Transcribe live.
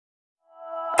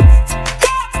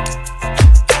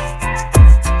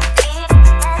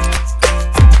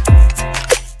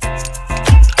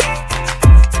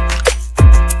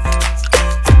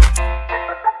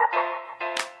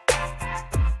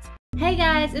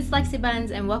it's Lexi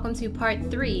Buns, and welcome to part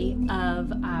 3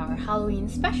 of our Halloween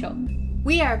special.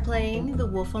 We are playing The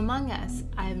Wolf Among Us.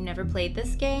 I've never played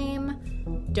this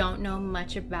game, don't know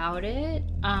much about it.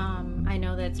 I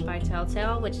know that it's by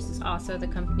Telltale, which is also the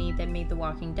company that made the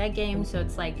Walking Dead game, so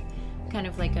it's like kind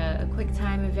of like a quick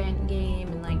time event game,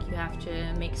 and like you have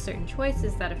to make certain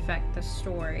choices that affect the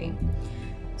story.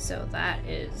 So that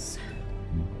is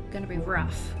gonna be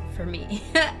rough for me.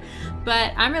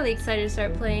 But I'm really excited to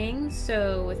start playing,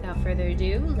 so without further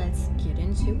ado, let's get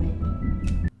into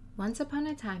it. Once upon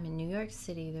a time in New York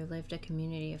City, there lived a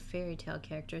community of fairy tale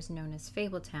characters known as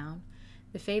Fabletown.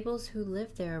 The Fables who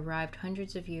lived there arrived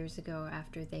hundreds of years ago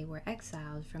after they were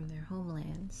exiled from their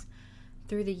homelands.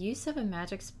 Through the use of a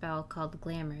magic spell called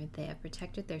Glamour, they have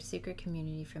protected their secret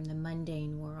community from the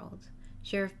mundane world.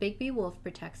 Sheriff Bigby Wolf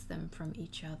protects them from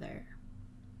each other.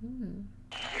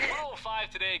 105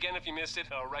 today again if you missed it.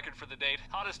 Record for the date.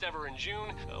 Hottest ever in June.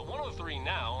 103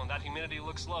 now. That humidity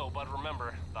looks low, but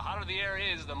remember, the hotter the air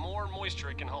is, the more moisture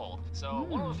it can hold. So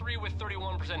 103 with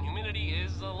 31% humidity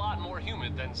is a lot more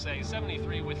humid than, say,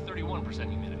 73 with 31%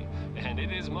 humidity. And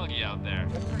it is muggy out there.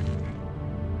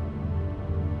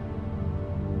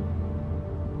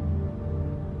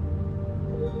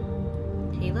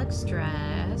 He looks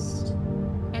stressed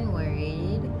and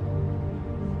worried.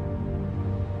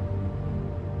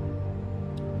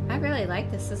 I really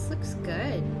like this. This looks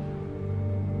good.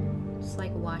 It's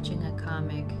like watching a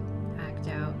comic act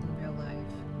out in real life.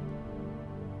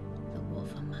 The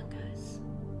Wolf Among Us.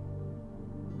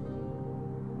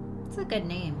 It's a good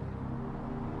name.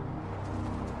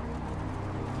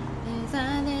 There's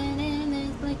something in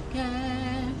this liquor.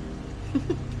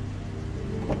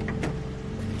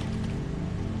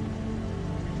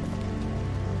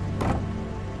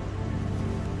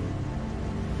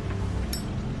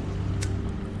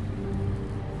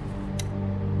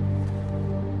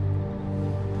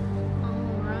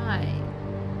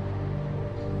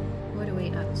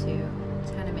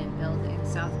 Tenement building,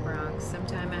 South Bronx,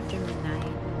 sometime after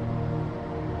midnight.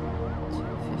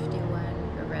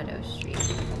 251 Loretto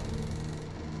Street.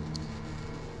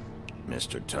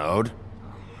 Mr. Toad?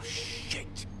 Oh,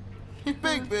 shit.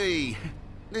 Bigby!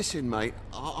 Listen, mate,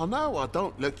 I know I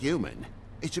don't look human.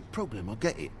 It's a problem, I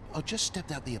get it. I just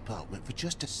stepped out the apartment for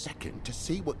just a second to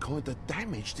see what kind of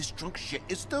damage this drunk shit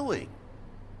is doing.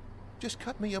 Just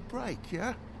cut me a break,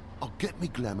 yeah? I'll get me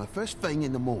Glamour first thing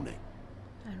in the morning.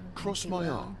 Cross my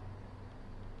arm.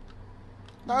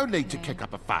 No need to kick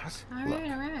up a fuss. Alright,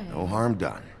 alright. No harm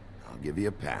done. I'll give you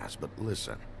a pass, but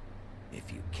listen.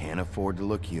 If you can't afford to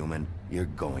look human, you're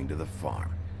going to the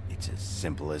farm. It's as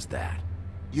simple as that.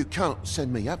 You can't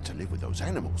send me up to live with those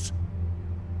animals.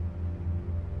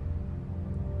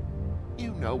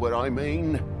 You know what I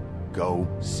mean. Go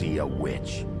see a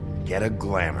witch. Get a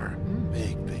Glamour.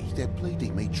 Bigby, they're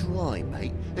bleeding me dry,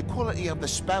 mate. The quality of the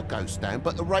spout goes down,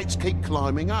 but the rates keep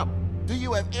climbing up. Do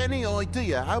you have any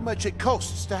idea how much it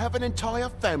costs to have an entire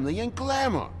family in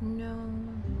Glamour? No.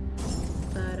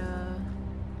 But,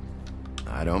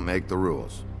 I don't make the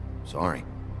rules. Sorry.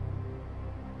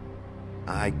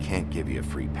 I can't give you a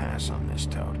free pass on this,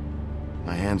 Toad.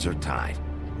 My hands are tied.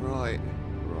 Right.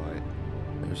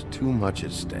 There's too much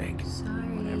at stake. sorry.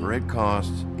 Whatever it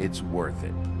costs, it's worth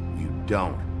it. You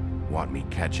don't want me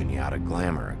catching you out of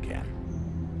Glamour again.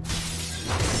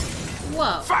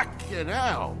 Whoa. Fucking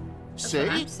hell! That's what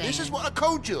I'm See? This is saying. what I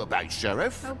called you about,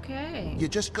 Sheriff. Okay. You're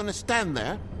just gonna stand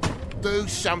there? Do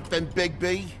something,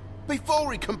 Bigby,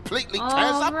 before he completely tears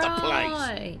up the place.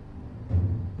 Alright.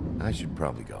 I should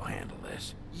probably go handle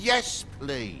this. Yes,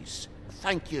 please.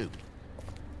 Thank you.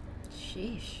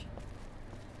 Sheesh.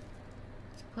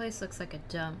 This place looks like a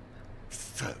dump.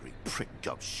 Furry prick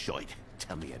job shite.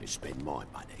 Tell me how to spend my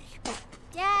money.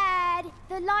 Dad,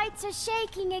 the lights are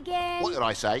shaking again. What did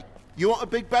I say? You want a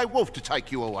big bad wolf to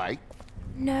take you away?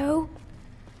 No.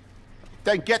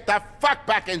 Then get the fuck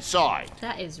back inside.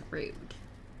 That is rude.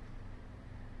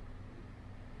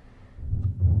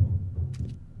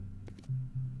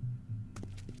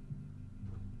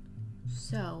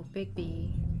 So,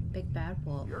 Bigby, Big Bad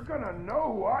Wolf. You're gonna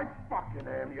know who I fucking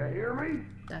am, you hear me?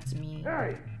 That's me.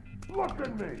 Hey, look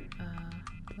at me!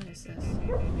 What is this?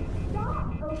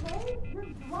 Stop, okay? You're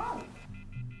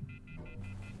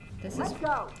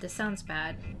drunk. This sounds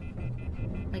bad.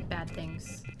 Like bad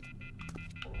things.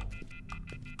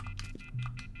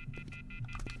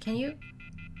 Can you?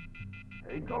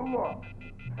 Take a look.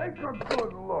 Take a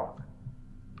good look.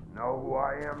 Know who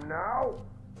I am now?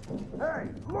 Hey,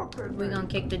 look at We're me! gonna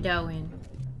kick the dough in.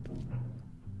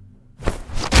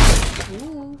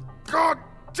 Ooh. God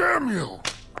damn you!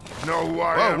 Know who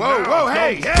I am Whoa, now,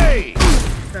 hey, don't hey!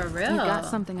 For real. You got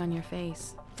something on your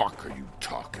face. fuck are you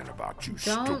talking about, you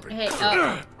Don't. stupid? Hey.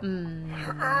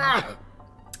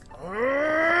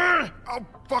 I'll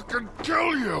fucking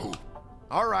kill you!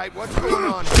 All right, what's going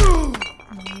on?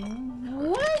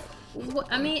 What?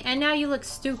 I mean, and now you look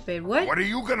stupid. What? What are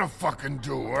you gonna fucking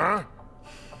do, huh?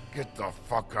 Get the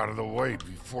fuck out of the way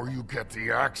before you get the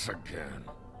axe again.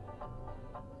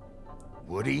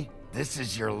 Woody, this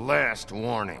is your last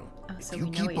warning. Oh, so If you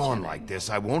we know keep each on other. like this,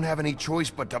 I won't have any choice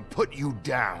but to put you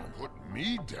down. Put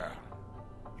me down?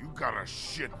 You got a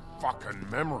shit fucking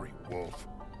memory, Wolf.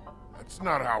 That's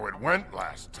not how it went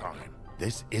last time.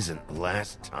 This isn't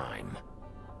last time.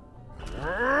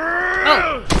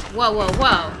 Oh! Whoa, whoa,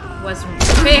 whoa! Wasn't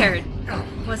prepared.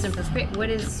 Wasn't prepared. What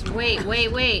is? Wait,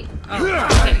 wait, wait. Oh,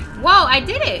 okay. Whoa! I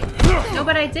did it. No,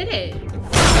 but I did it.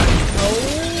 Oh!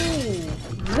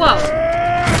 Whoa!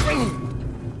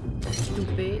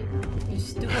 Stupid. You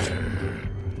stupid.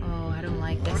 Oh, I don't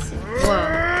like this.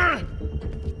 Whoa!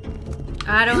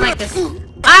 I don't like this.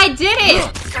 I did it!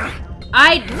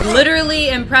 I literally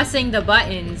am pressing the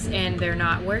buttons and they're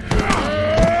not working.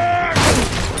 I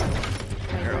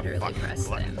literally pressed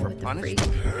them with the freak.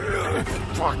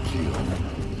 Fuck you.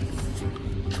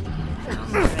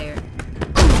 Over there.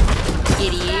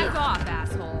 Idiot. Back off,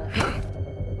 asshole.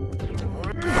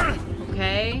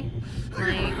 Okay.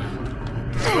 Like.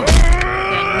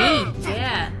 That knee.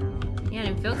 Yeah. Yeah, I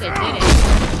didn't feel good, did it?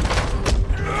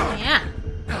 Yeah.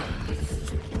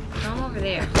 Come over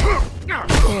there.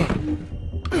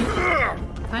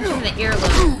 Punch him in the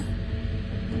earlobe.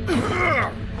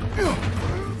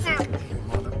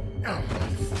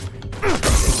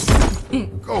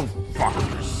 Go fuck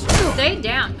yourself. Stay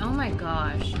down. Oh my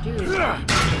gosh, dude.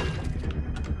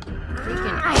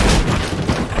 Freaking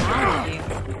what's wrong with you?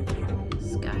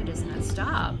 This guy does not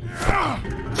stop.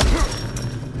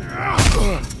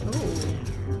 Ooh.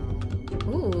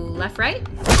 Ooh, left, right?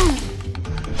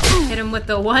 Hit him with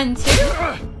the 1, 2.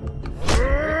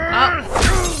 Oh.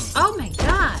 Oh my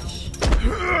gosh.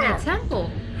 My temple.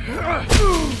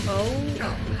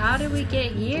 Oh, how did we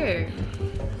get here?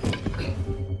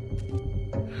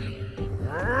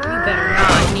 You better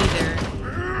not, neither.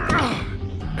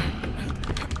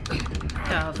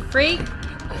 The freak?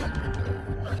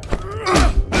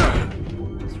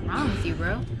 What's wrong with you,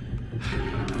 bro?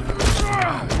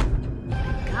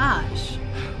 Gosh.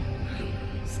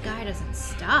 This guy doesn't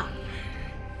stop.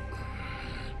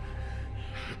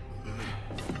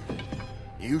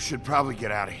 You should probably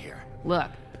get out of here. Look,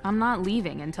 I'm not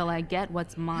leaving until I get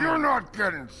what's mine. You're not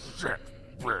getting shit,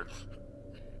 bitch.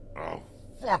 I'll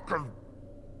fucking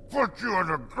put you on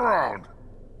the ground.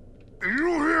 Do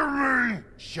you hear me?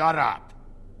 Shut up.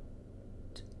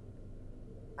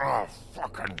 Oh,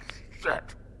 fucking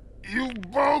shit. You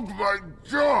broke my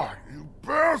jaw, you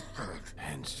bastard.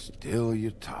 And still you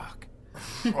talk.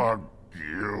 Fuck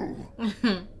you.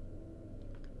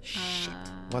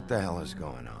 What the hell is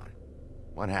going on?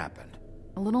 What happened?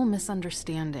 A little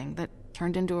misunderstanding that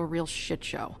turned into a real shit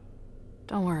show.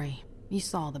 Don't worry, you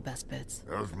saw the best bits.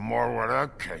 There's more where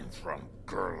that came from,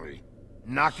 girly.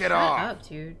 Knock it Shut off. up,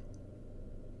 dude.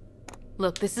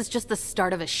 Look, this is just the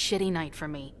start of a shitty night for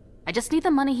me. I just need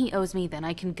the money he owes me, then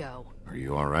I can go. Are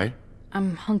you all right?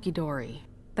 I'm hunky-dory.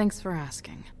 Thanks for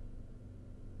asking.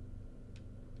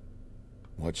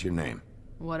 What's your name?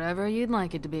 Whatever you'd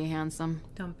like it to be, handsome.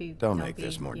 Don't Make be,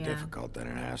 this more yeah. difficult than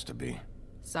it has to be.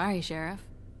 Sorry, Sheriff.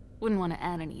 Wouldn't want to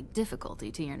add any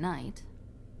difficulty to your night.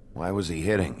 Why was he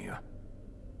hitting you?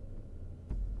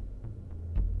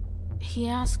 He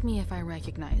asked me if I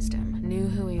recognized him, knew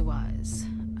who he was.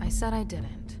 I said I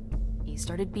didn't. He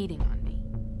started beating on me.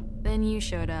 Then you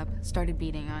showed up, started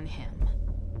beating on him.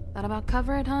 That about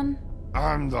cover it, hun?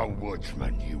 I'm the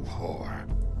woodsman, you whore.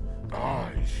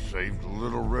 I saved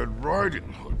Little Red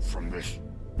Riding Hood from this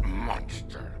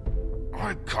monster.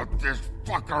 I cut this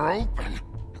fucker open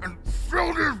and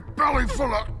filled his belly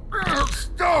full of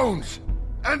stones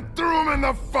and threw him in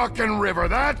the fucking river.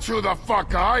 That's who the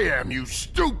fuck I am, you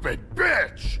stupid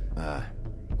bitch!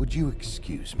 Would you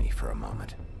excuse me for a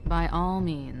moment? By all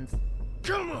means.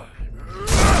 Come on!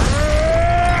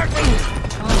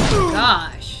 Oh my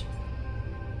gosh.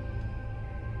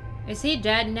 Is he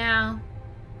dead now?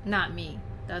 Not me.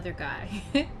 The other guy.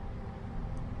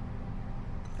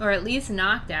 Or at least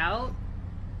knocked out?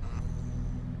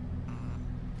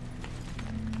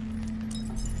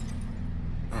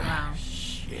 Wow.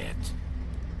 Shit.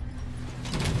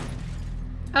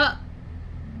 Oh!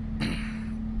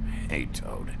 Hey,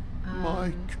 Toad.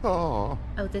 My car.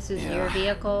 Oh, this is Yeah. your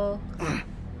vehicle?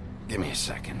 Give me a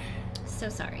second. So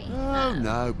sorry. Oh,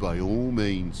 no, by all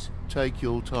means. Take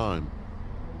your time.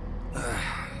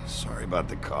 Sorry about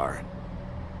the car.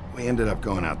 We ended up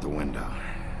going out the window.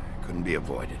 couldn't be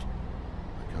avoided. I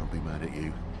can't be mad at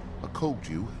you. I called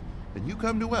you, and you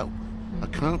come to help. I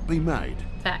can't be mad.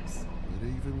 Facts. But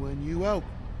even when you help,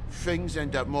 things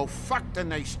end up more fucked than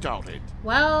they started.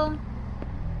 Well,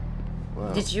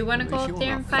 Well, did you want to at go least up you're there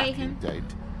not and fight fucking him? Dead.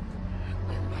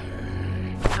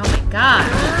 Oh my gosh.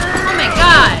 Oh my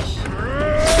gosh.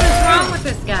 What is wrong with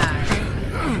this guy?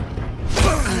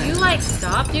 Can you like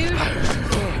stop, dude?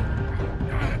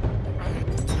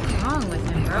 What's wrong with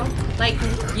him, bro? Like,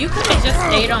 you could have just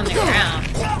stayed on the ground.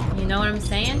 You know what I'm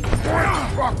saying?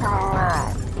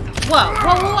 Whoa,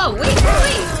 whoa, whoa, wait, what's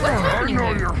happening I know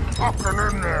here? you're fucking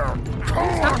in there.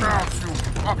 Come on out, you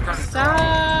fucking... Stop!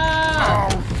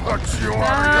 I'll put you out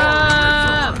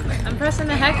Stop! of your misery. I'm pressing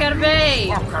the heck out of A.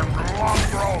 Fucking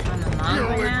mongrel. On the You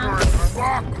mongrel now? ignorant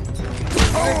fuck.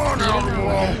 Come on Eating out, a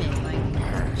Wolf. lemon, like,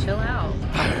 chill out.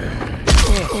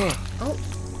 Oh.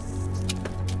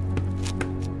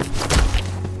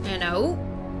 And oh.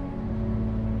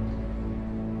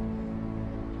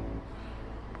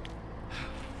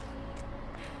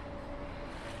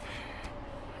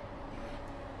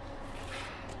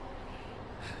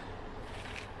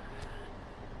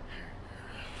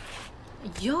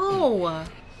 Yo!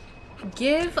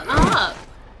 Give up,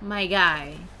 my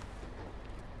guy.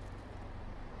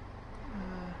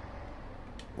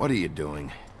 What are you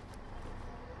doing?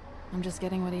 I'm just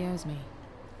getting what he owes me.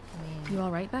 You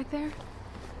alright back there?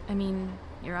 I mean,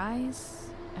 your eyes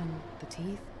and the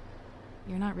teeth?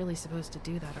 You're not really supposed to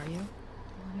do that, are you?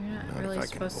 You're not Not if really I can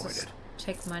supposed to avoid it.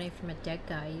 take money from a dead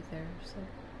guy either, so.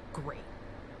 Great.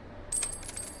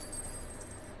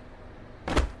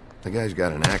 The guy's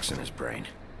got an axe in his brain.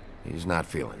 He's not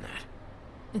feeling that.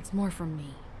 It's more from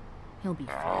me. He'll be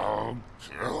fine. I'll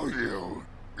kill you.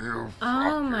 You Oh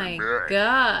fucking my bitch. Let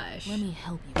gosh. me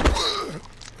help you.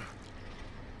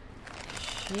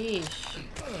 Sheesh.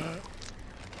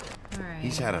 Alright.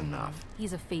 He's had enough.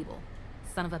 He's a fable.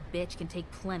 Son of a bitch can take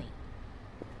plenty.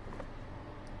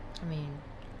 I mean,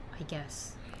 I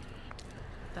guess.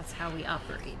 That's how we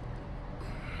operate.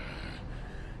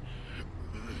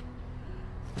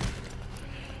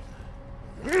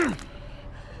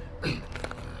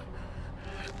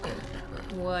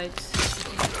 What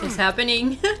is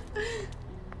happening?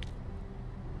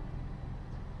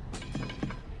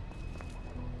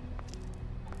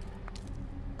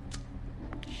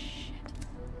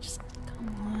 Just come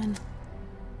on.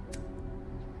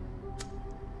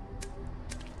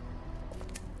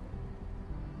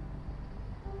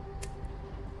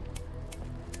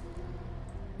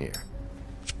 Here.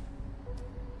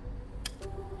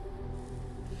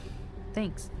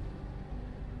 Thanks.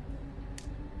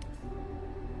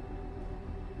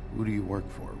 Who do you work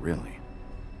for, really?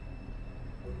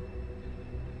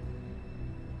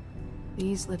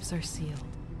 These lips are sealed.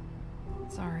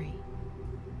 Sorry.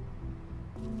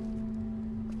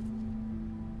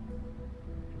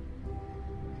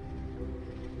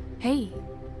 Hey,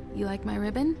 you like my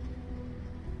ribbon?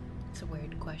 It's a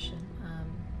weird question.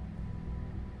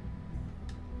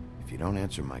 If you don't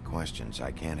answer my questions,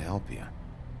 I can't help you.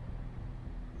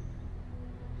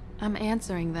 I'm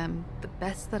answering them the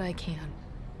best that I can.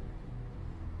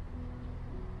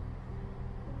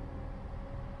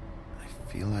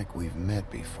 I feel like we've met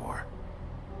before.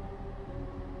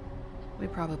 We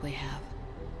probably have.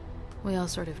 We all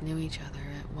sort of knew each other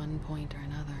at one point or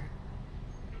another.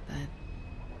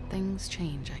 But things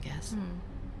change, I guess.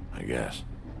 I guess.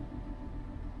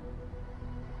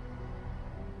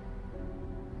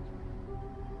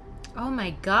 Oh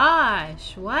my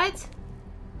gosh, what?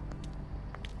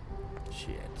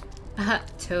 Shit.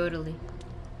 Totally.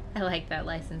 I like that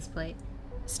license plate.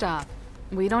 Stop.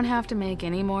 We don't have to make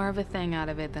any more of a thing out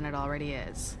of it than it already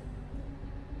is.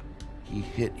 He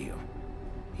hit you.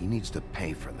 He needs to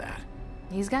pay for that.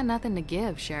 He's got nothing to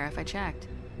give, Sheriff. I checked.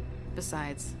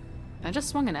 Besides, I just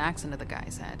swung an axe into the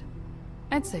guy's head.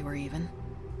 I'd say we're even.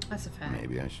 That's a fact.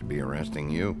 Maybe I should be arresting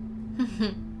you.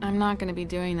 I'm not going to be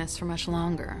doing this for much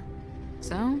longer.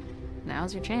 So,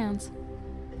 now's your chance.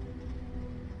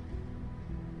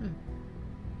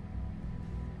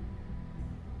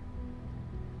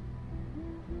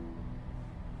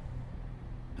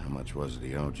 How much was it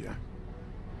he owed you?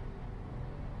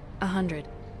 100.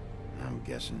 I'm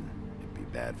guessing it'd be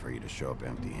bad for you to show up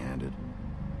empty-handed.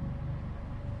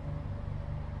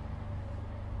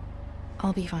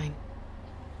 I'll be fine.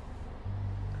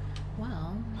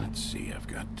 Well, Let's see, I've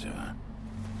got, it's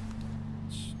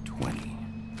 20,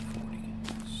 40,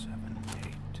 7,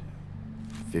 8,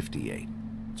 58.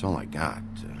 It's all I got.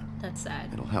 that's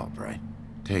sad. It'll help, right?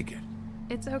 Take it.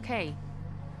 It's okay.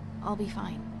 I'll be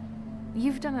fine.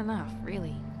 You've done enough,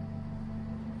 really.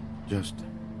 Just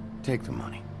take the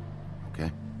money,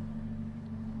 okay?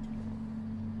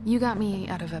 You got me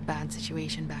out of a bad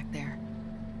situation back there.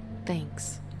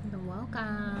 Thanks. You're welcome.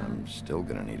 I'm still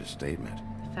gonna need a statement.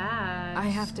 Fast. I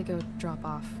have to go drop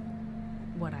off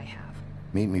what I have.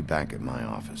 Meet me back at my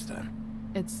office then.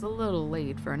 It's a little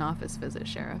late for an office visit,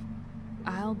 Sheriff.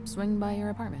 I'll swing by your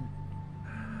apartment.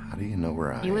 How do you know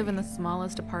where I... You live in the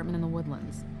smallest apartment in the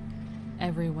Woodlands.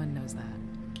 Everyone knows that.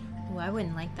 Ooh, I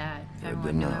wouldn't like that. If Good everyone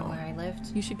to knew know. where I lived.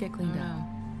 You should get cleaned Oh, up.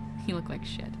 no. You look like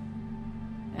shit.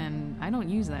 And I don't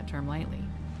use that term lightly.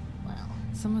 Well,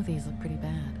 Some of these look pretty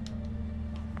bad.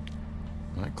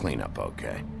 I clean up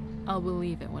okay. I'll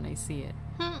believe it when I see it.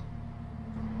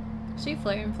 she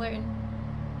flirting.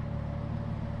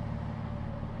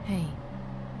 Hey.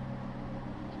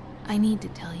 I need to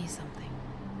tell you something.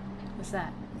 What's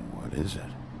that? What is it?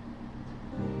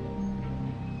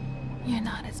 You're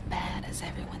not as bad as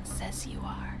everyone says you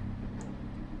are.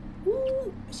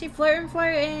 Ooh, she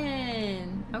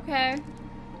flirting. Okay.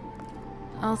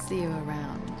 I'll see you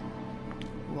around,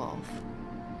 Wolf.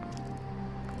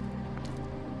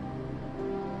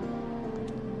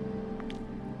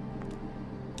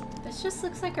 This just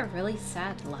looks like a really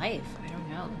sad life. I don't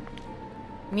know.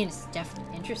 I mean, it's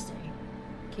definitely interesting.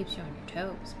 Keeps you on your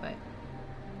toes, but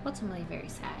ultimately very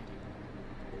sad.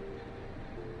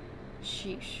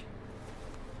 Sheesh.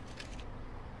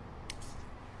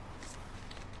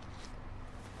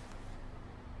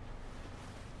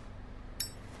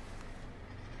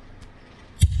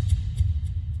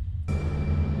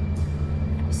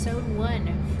 Episode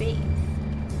 1, Faith.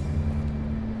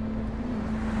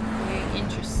 Very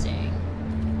interesting.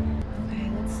 Okay,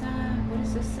 let's what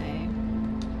does this say?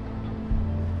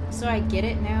 So I get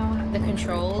it now, the Luxury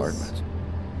controls. apartments.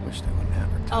 Wish they wouldn't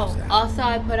advertise Oh, that. also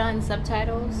I put on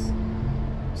subtitles.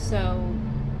 So,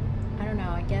 I don't know,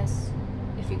 I guess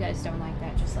if you guys don't like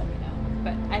that, just let me know.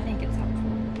 But I think it's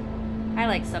helpful. I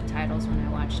like subtitles when I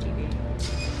watch TV.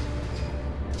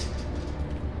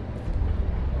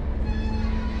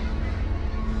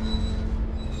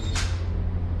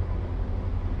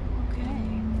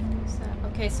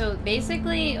 Okay, so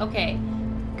basically, okay,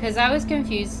 because I was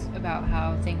confused about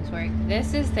how things work.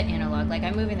 This is the analog, like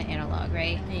I'm moving the analog,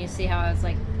 right? And you see how it's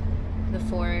like the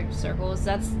 4 circles?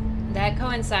 That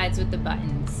coincides with the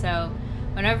buttons. So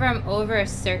whenever I'm over a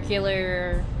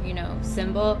circular, you know,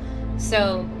 symbol,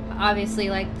 so obviously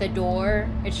like the door,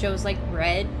 it shows like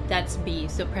red, that's B,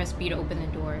 so press B to open the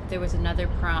door. If there was another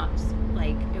prompt,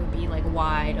 like it would be like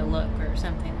Y to look or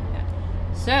something like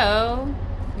that. So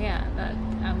yeah, that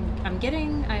I'm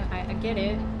getting, I get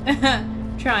it.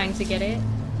 Trying to get it.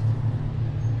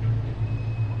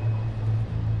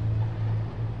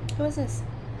 Who is this?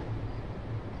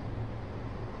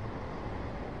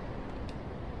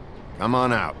 Come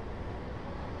on out.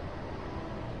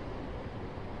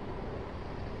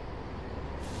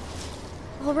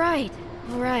 All right,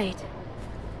 all right.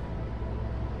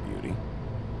 Beauty.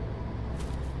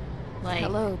 Like,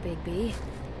 Hello, Bigby.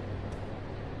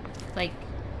 like,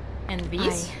 and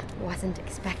Beast? I wasn't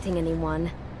expecting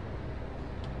anyone.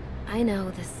 I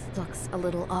know this looks a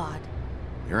little odd.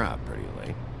 You're out pretty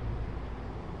late.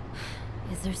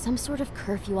 Is there some sort of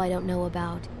curfew I don't know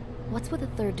about? What's with a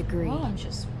 3rd degree? Well, I'm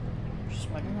just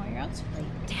wondering why you're out so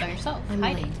late by yourself, I'm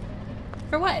hiding. late.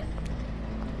 For what?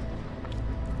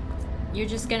 You're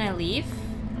just gonna leave?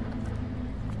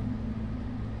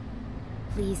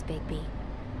 Please, Bigby.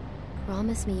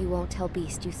 Promise me you won't tell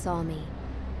Beast you saw me.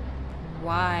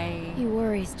 Why? He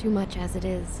worries too much as it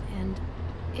is, and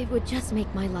it would just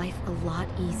make my life a lot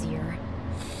easier.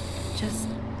 Just,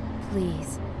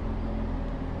 please.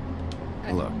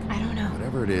 Look, I don't know.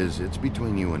 whatever it is, it's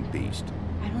between you and Beast.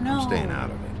 I don't know. I'm staying out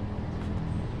of it.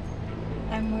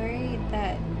 I'm worried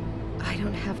that... I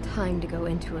don't have time to go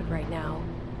into it right now.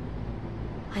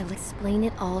 I'll explain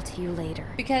it all to you later.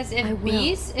 Because I if will,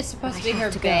 Beast is supposed but to be I her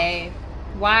have to go. bae,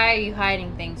 why are you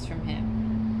hiding things from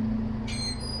him?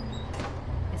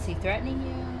 Is he threatening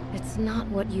you? It's not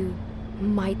what you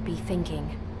might be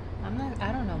thinking.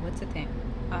 I don't know what to think,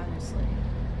 honestly.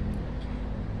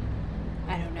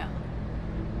 I don't know.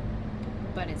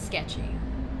 But it's sketchy.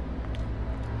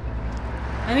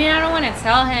 I mean, I don't want to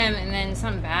tell him and then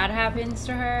something bad happens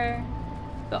to her.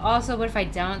 But also, what if I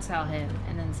don't tell him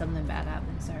and then something bad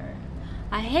happens to her?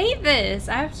 I hate this.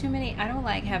 I have too many. I don't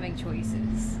like having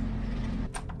choices.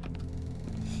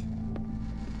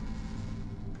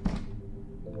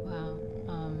 Wow.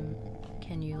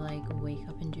 Can you, like, wake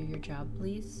up and do your job,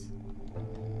 please?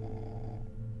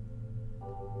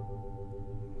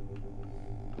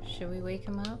 Should we wake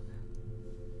him up?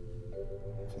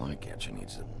 Flycatcher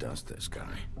needs to dust this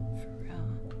guy. For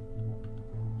real.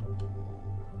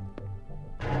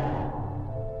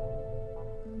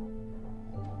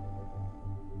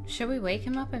 Should we wake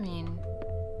him up? I mean...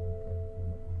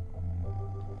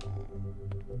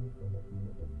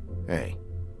 Hey,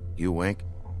 you awake?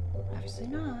 Obviously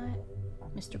not.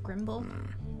 Mr. Grimble.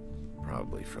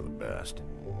 Probably for the best.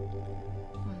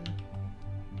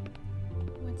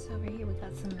 What's over here? We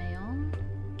got some mail.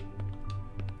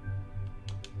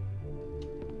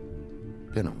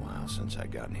 Been a while since I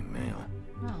got any mail.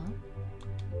 Oh.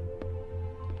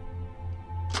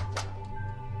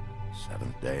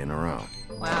 7th day in a row.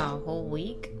 Wow, whole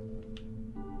week?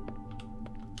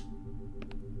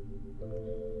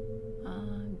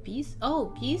 Beast?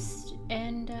 Oh, Beast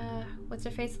and, what's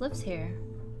her face lives here.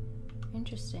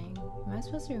 Interesting. Am I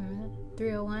supposed to remember that?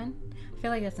 301? I feel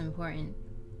like that's important.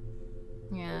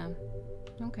 Yeah.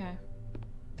 Okay.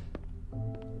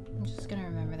 I'm just gonna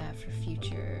remember that for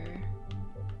future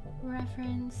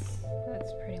reference.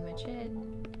 That's pretty much it.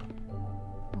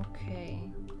 Okay.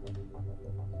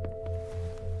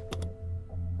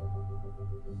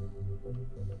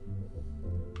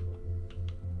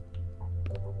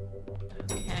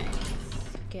 Okay,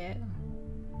 let's get...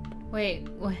 Wait,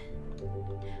 what?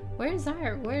 Where's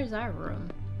our room?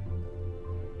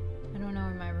 I don't know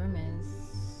where my room is.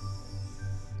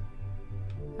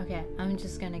 Okay, I'm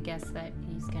just gonna guess that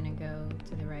he's gonna go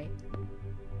to the right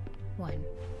one.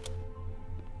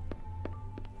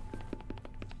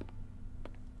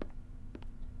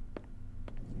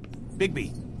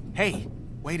 Bigby, hey,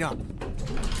 wait up.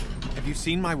 Have you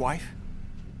seen my wife?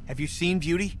 Have you seen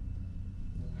Beauty?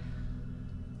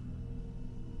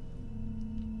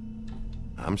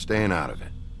 I'm staying out of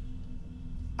it.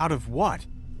 Out of what?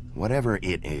 Whatever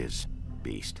it is,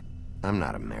 Beast. I'm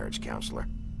not a marriage counselor.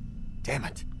 Damn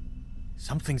it.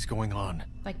 Something's going on.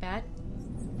 Like that?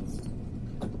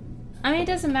 I mean, it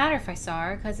doesn't matter if I saw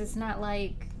her, because it's not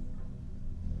like...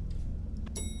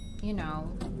 You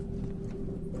know...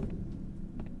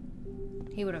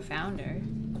 He would have found her.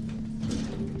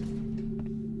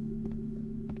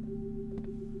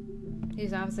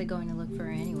 He's obviously going to look for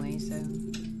her anyway, so...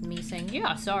 Me saying,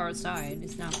 yeah, I saw her outside,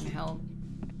 it's not going to help.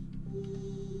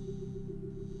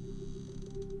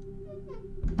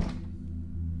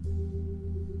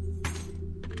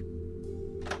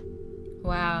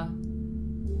 Wow.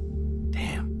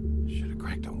 Damn. Should have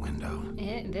cracked a window.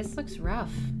 This looks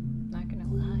rough. Not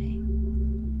gonna lie.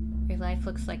 Your life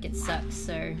looks like it sucks,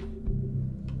 sir.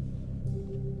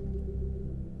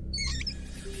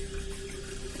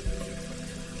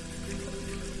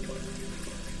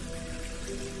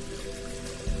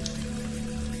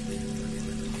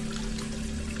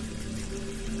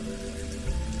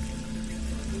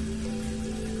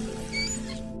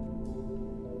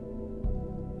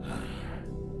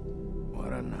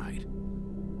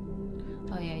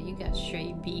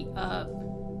 Beat up,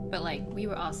 but like we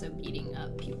were also beating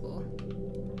up people.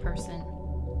 Person.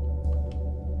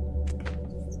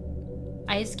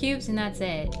 Ice cubes and that's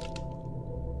it.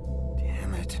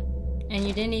 Damn it. And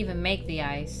you didn't even make the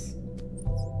ice.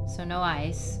 So no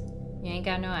ice. You ain't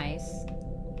got no ice.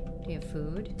 Do you have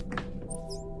food?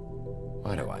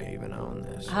 Why do I even own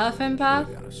this? Huff and Puff?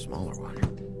 I got a smaller one.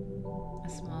 A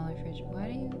smaller fridge. Why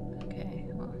do you? Okay,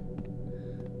 well.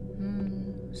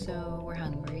 So we're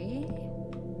hungry.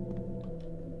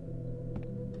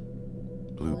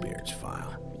 Bluebeard's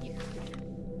file.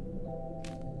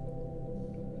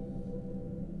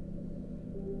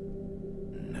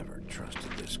 Never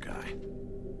trusted this guy.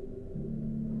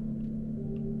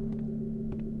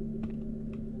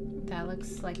 That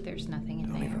looks like there's nothing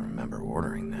in there. I don't even remember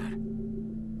ordering that.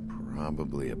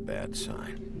 Probably a bad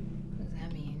sign. What does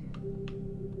that mean?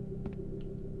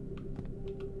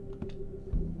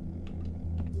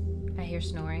 I hear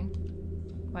snoring.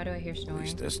 Why do I hear snoring? At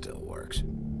least this still works.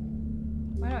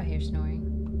 Why do I hear snoring?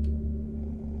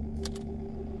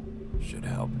 Should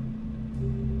help.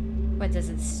 What, does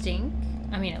it stink?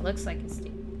 I mean, it looks like it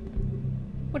stinks.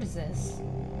 What is this?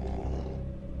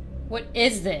 What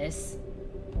is this?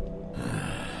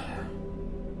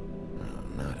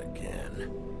 No, not again.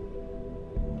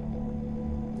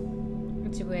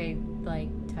 Do I, like,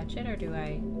 touch it, or do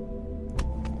I...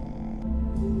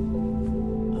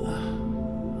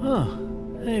 Oh,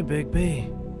 hey, Big B.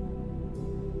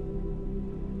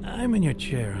 I'm in your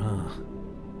chair, huh?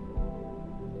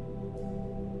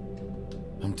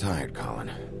 I'm tired, Colin.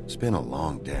 It's been a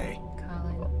long day.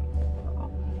 Colin.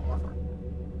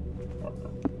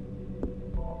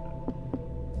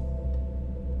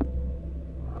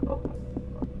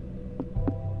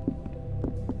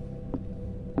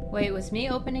 Wait, was me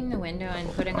opening the window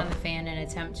and putting on the fan an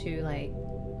attempt to, like,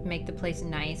 make the place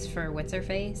nice for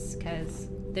what's-her-face? Because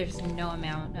there's no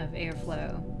amount of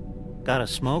airflow. Got a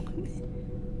smoke?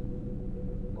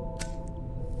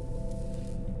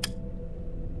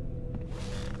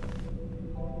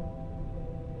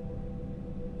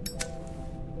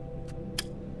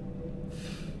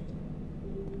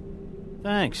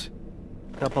 Thanks.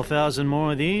 Couple thousand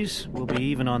more of these, we'll be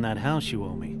even on that house you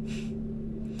owe me.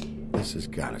 This has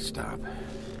gotta stop.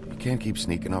 You can't keep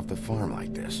sneaking off the farm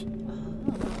like this.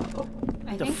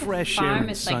 I The think fresh farm air and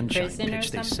is like sunshine prison or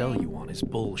pitch they sell something. you on is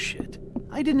bullshit.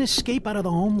 I didn't escape out of the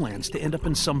homelands to end up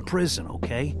in some prison,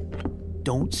 okay?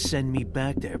 Don't send me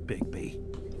back there, Bigby.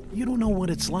 You don't know what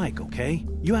it's like, okay?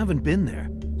 You haven't been there.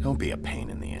 Don't be a pain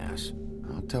in the ass.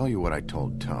 I'll tell you what I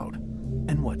told Toad.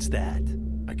 And what's that?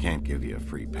 I can't give you a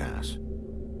free pass.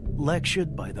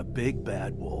 Lectured by the big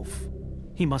bad wolf.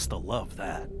 He must have loved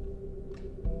that.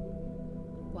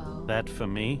 Well, That for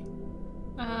me?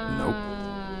 Nope.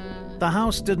 The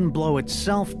house didn't blow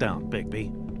itself down,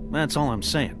 Bigby. That's all I'm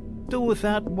saying. Do with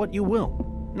that what you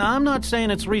will. Now, I'm not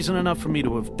saying it's reason enough for me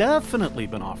to have definitely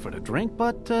been offered a drink,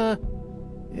 but,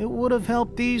 it would have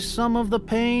helped ease some of the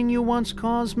pain you once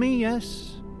caused me,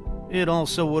 yes? It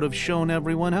also would have shown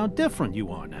everyone how different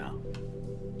you are now.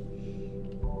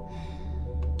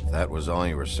 If that was all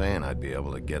you were saying, I'd be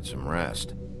able to get some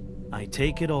rest. I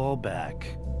take it all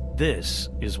back. This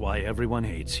is why everyone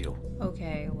hates you.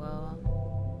 okay, well.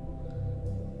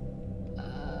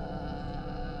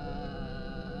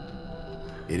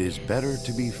 It is better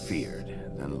to be feared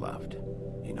than loved.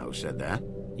 You know who said that?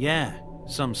 Yeah,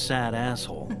 some sad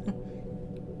asshole.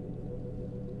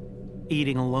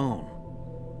 Eating alone.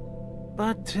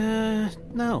 But,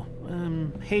 no,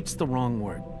 hate's the wrong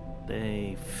word.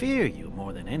 They fear you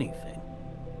more than anything.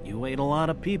 You ate a lot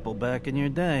of people back in your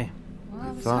day. Well,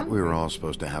 I was thought we were hungry. all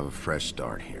supposed to have a fresh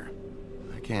start here.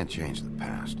 I can't change the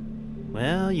past.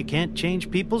 Well, you can't change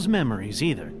people's memories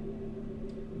either.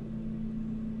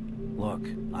 Look,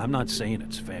 I'm not saying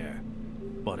it's fair,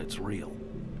 but it's real.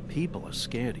 People are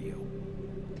scared of you.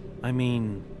 I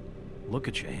mean, look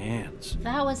at your hands.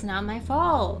 That was not my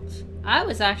fault. I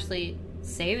was actually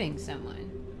saving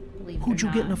someone. Believe it or Who'd you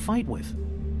get in a not. fight with?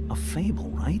 A Fable,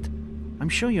 right? I'm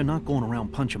sure you're not going around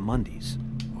punching Mondays.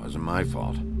 Wasn't my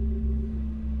fault.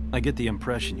 I get the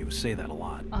impression you say that a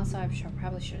lot. Also, I'm sure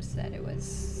probably should have said it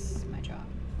was my job.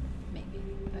 Maybe,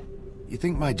 but You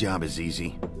think my job is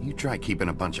easy? You try keeping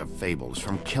a bunch of fables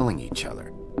from killing each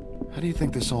other. How do you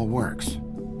think this all works?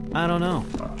 I don't know.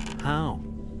 How?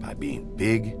 By being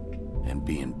big and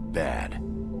being bad.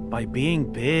 By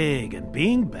being big and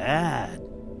being bad.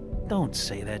 Don't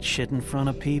say that shit in front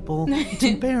of people. It's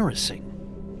embarrassing.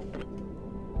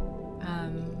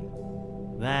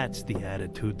 That's the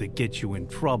attitude that gets you in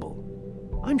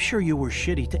trouble. I'm sure you were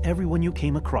shitty to everyone you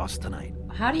came across tonight.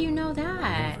 how do you know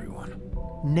that? Everyone.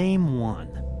 Name one.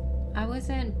 I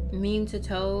wasn't mean to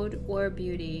Toad or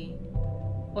Beauty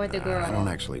or the girl. I don't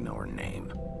actually know her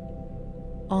name.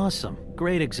 Awesome.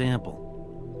 Great example.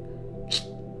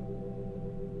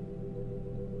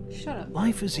 Shut up.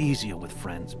 Life is easier with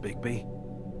friends, Bigby.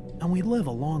 And we live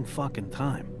a long fucking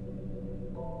time.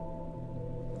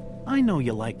 I know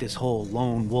you like this whole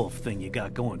lone wolf thing you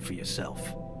got going for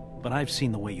yourself. But I've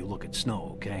seen the way you look at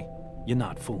Snow, okay? You're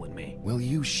not fooling me. Will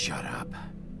you shut up?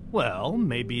 Well,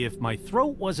 maybe if my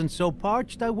throat wasn't so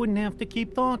parched, I wouldn't have to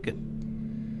keep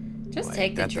talking. Just Wait,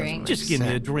 take the that doesn't drink. make Just give me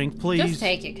a sense. drink, please. Just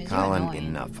take it, because you're Colin, annoying.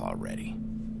 enough already.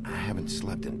 I haven't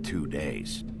slept in 2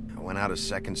 days. I went out a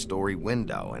second-story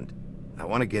window, and I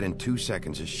want to get in 2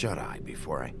 seconds of shut-eye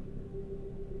before I...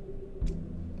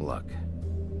 Look,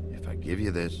 if I give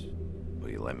you this, will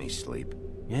you let me sleep?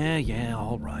 Yeah,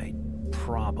 all right.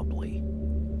 Probably.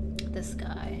 This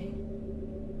guy.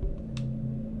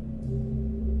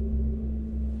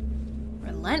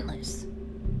 Relentless.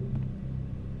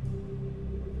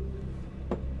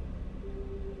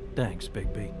 Thanks,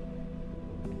 Bigby.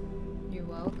 You're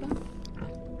welcome.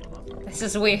 This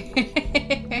is weird.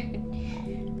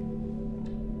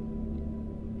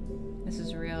 This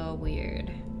is real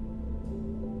weird.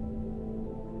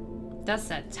 That's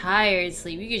that tired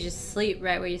sleep. You could just sleep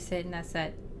right where you're sitting. That's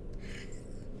that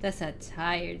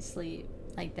tired sleep.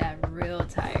 Like that real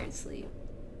tired sleep.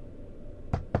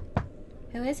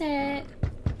 Who is it?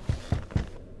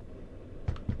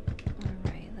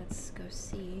 Alright, let's go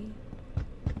see.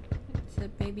 It's a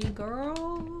baby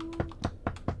girl.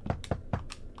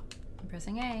 I'm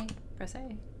pressing A. Press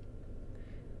A.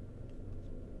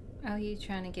 Oh, you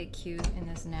trying to get cute in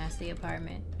this nasty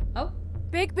apartment. Oh.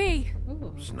 Bigby!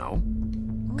 Ooh. Snow?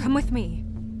 Come with me.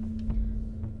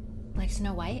 Like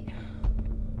Snow White?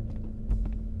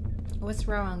 What's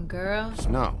wrong, girl?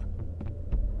 Snow.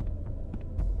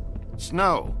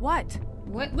 Snow! What?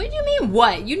 What do you mean,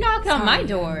 what? You knocked on my Sorry.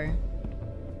 door.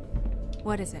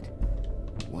 What is it?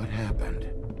 What happened?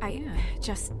 I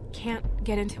just can't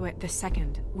get into it this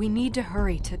second. We need to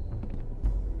hurry to...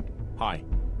 Hi.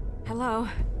 Hello.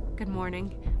 Good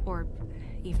morning. Or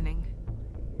evening.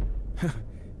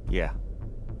 Yeah,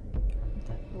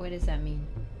 What does that mean?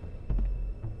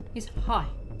 He's hi.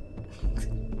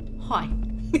 Hi.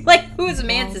 Like, who is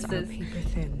Mantis? Walls are paper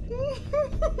thin.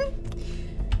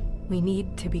 We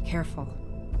need to be careful.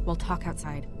 We'll talk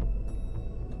outside.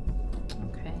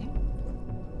 Okay.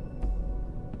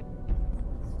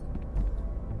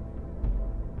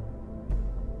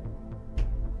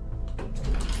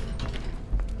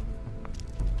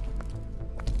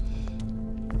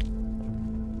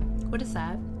 What is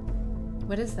that?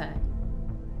 What is that?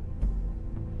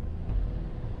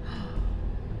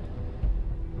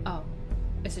 Oh,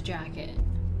 it's a jacket.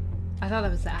 I thought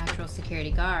that was the actual security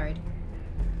guard.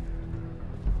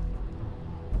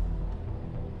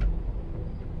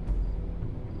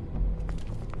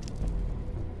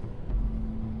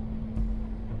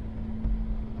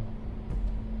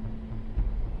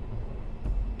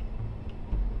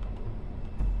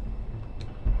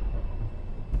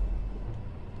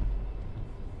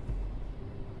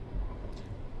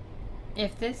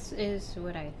 If this is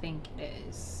what I think it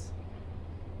is,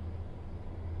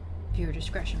 viewer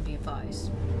discretion be advised.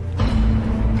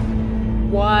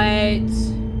 What?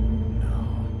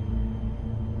 No.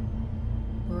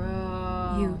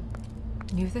 Bro. You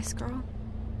knew this girl?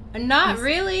 Not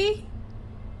really.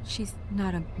 She's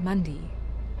not a Mundy,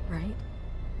 right?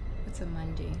 What's a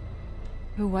Mundy?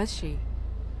 Who was she?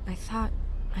 I thought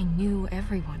I knew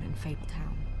everyone in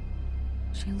Fabletown.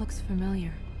 She looks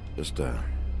familiar. Just a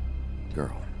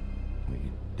girl. We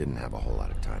didn't have a whole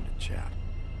lot of time to chat.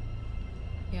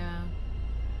 Yeah.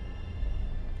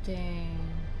 Dang.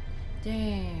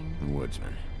 Dang. The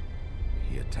woodsman.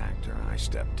 He attacked her, I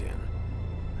stepped in.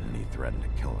 And he threatened to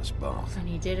kill us both. And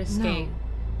he did escape.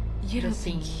 No, you don't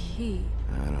think he...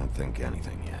 I don't think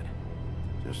anything yet.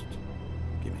 Just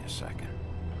give me a second.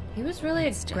 He was really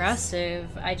aggressive.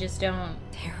 I just don't...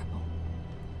 Terrible.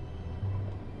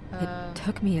 It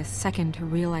took me a second to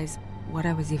realize what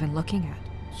I was even looking at.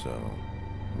 So,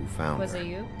 who found her? Was it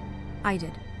you? I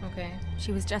did. Okay.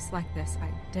 She was just like this. I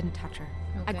didn't touch her.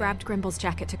 I Okay. grabbed Grimble's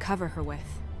jacket to cover her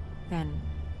with. Then,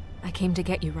 I came to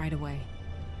get you right away.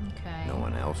 Okay. No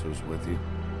one else was with you?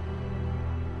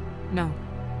 No.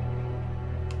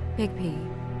 Bigby,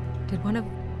 did one of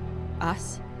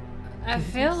us? I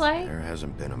feel like... There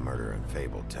hasn't been a murder in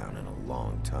Fabletown in a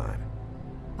long time.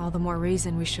 All the more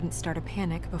reason we shouldn't start a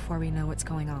panic before we know what's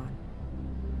going on.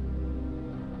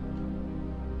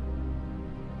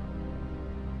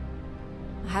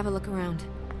 Have a look around.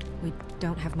 We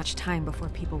don't have much time before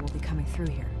people will be coming through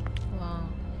here. Well,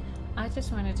 I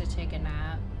just wanted to take a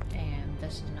nap, and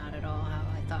this is not at all how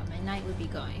I thought my night would be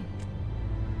going.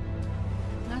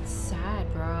 That's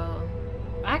sad, bro.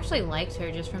 I actually liked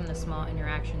her just from the small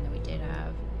interaction that we did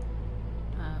have.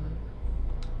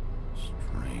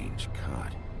 Strange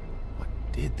cut. What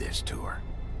did this to her?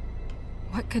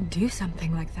 What could do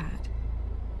something like that?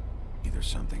 Either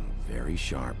something very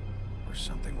sharp, or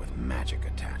something with magic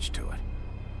attached to it.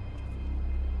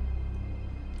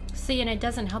 See, and it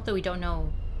doesn't help that we don't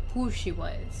know who she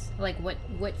was. Like, what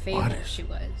fable What is- she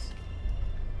was.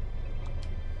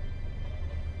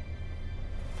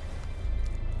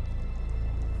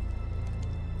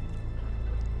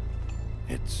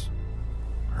 It's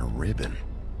her ribbon.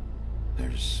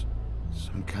 There's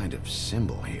some kind of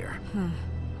symbol here. Huh.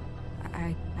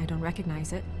 I don't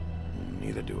recognize it.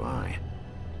 Neither do I.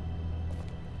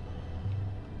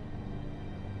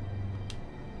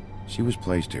 She was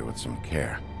placed here with some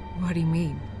care. What do you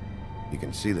mean? You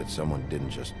can see that someone didn't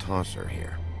just toss her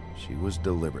here. She was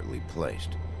deliberately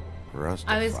placed. For us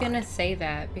to I was find. gonna say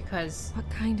that because... What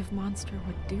kind of monster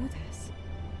would do this?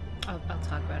 I'll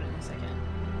talk about it in a second.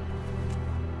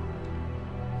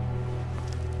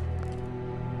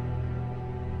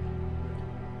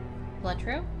 Blood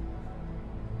trail?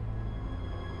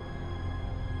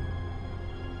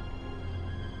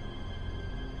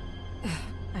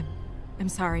 I'm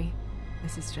sorry.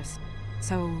 This is just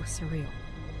so surreal.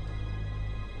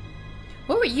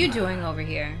 What were you doing over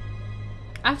here?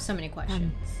 I have so many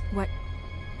questions.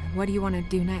 What do you want to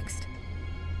do next?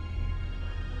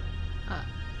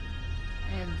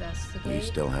 Investigate. We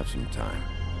still have some time.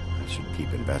 I should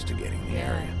keep investigating the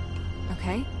Yeah. area.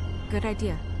 Okay, good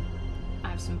idea. I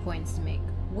have some points to make.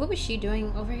 What was she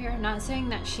doing over here? Not saying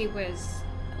that she was,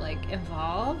 like,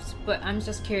 involved, but I'm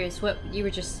just curious. What, you were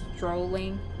just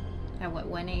strolling at what,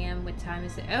 1 a.m.? What time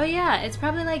is it? Oh yeah, it's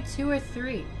probably like 2 or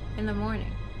 3 in the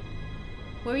morning.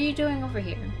 What were you doing over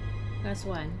here? That's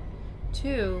 1.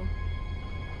 2,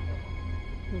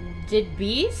 did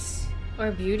Beast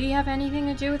or Beauty have anything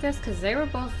to do with this? Because they were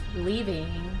both leaving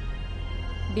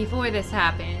before this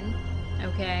happened,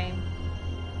 okay?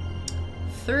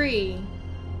 3,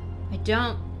 I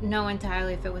don't know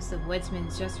entirely if it was the woodsman,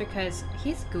 just because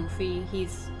he's goofy.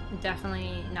 He's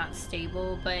definitely not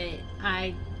stable, but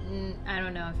I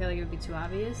don't know. I feel like it would be too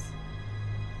obvious.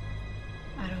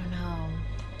 I don't know.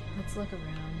 Let's look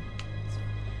around.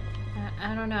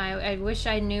 I don't know. I wish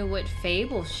I knew what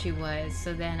fable she was,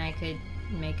 so then I could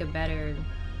make a better...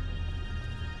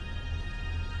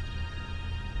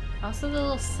 Also, the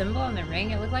little symbol on the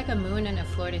ring, it looked like a moon and a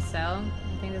fleur de sel.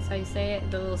 I think that's how you say it.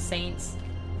 The little saints.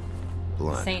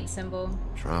 Blood. Saint symbol.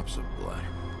 Drops of blood.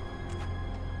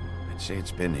 I'd say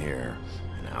it's been here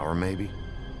an hour, maybe?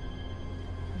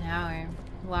 An hour.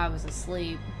 Well, I was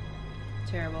asleep.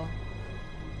 Terrible.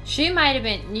 She might have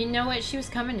been... You know what? She was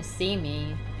coming to see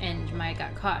me, and might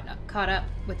have got caught up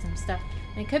with some stuff.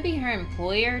 And it could be her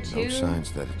employer, too. No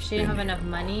signs that it's She didn't have been enough here.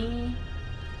 money.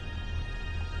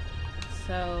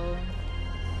 So...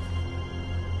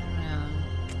 I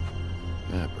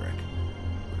don't know. Fabric.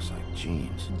 Looks like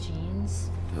jeans.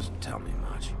 Jeans? Doesn't tell me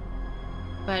much.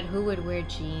 But who would wear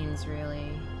jeans,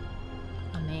 really?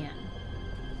 A man.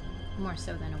 More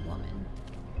so than a woman.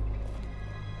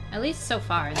 At least so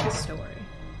far in the story.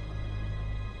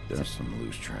 There's some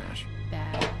loose trash.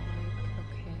 Bag. Okay.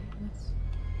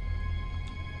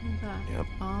 What's that? Yep,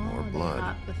 Oh, more they blood.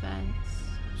 hopped the fence.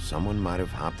 Someone might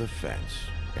have hopped the fence,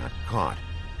 got caught,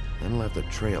 then left the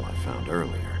trail I found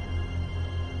earlier.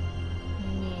 What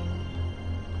do you mean?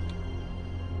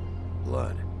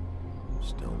 Blood.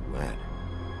 Still wet.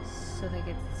 So they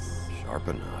get... Sharp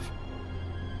enough.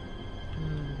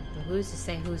 But who's to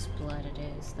say whose blood it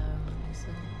is, though,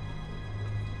 honestly?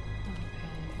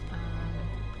 Okay,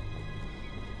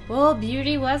 Well,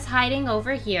 Beauty was hiding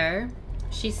over here.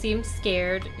 She seemed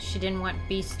scared. She didn't want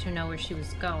Beast to know where she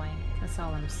was going. That's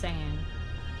all I'm saying.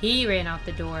 He ran out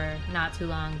the door not too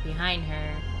long behind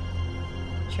her,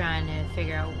 trying to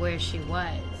figure out where she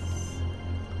was.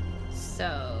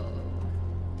 So...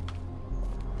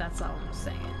 that's all I'm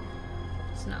saying.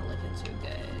 It's not looking too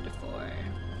good for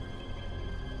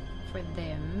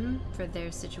them, for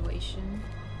their situation.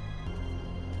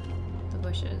 The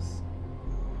bushes.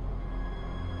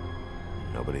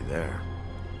 Nobody there.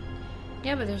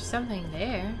 Yeah, but there's something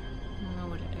there. I don't know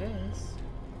what it is.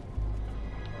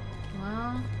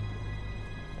 Well,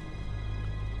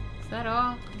 is that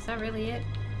all? Is that really it?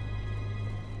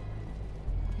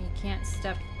 You can't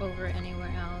step over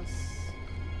anywhere else.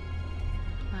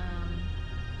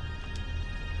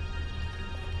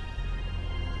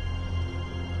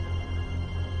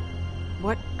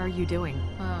 What are you doing?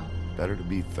 Oh. Better to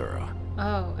be thorough.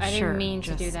 Oh, I Sure, didn't mean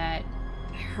to do just that.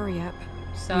 Hurry up.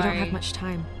 Sorry. We don't have much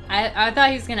time. I thought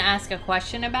he was gonna ask a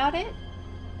question about it.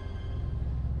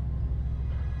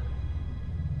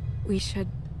 We should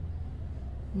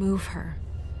move her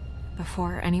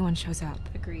before anyone shows up.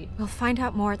 Agreed. We'll find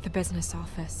out more at the business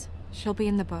office. She'll be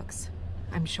in the books.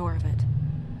 I'm sure of it.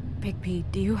 Bigby,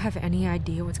 do you have any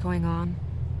idea what's going on?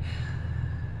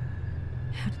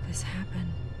 How did this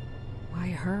happen? Why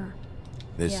her?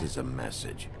 This Yeah. is a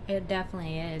message. It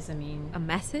definitely is. I mean, A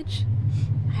message?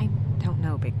 I don't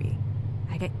know, Bigby.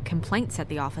 I get complaints at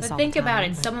the office but all think the time. about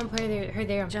it. but Someone put her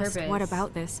there on just purpose. what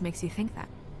about this makes you think that?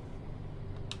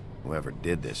 Whoever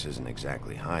did this isn't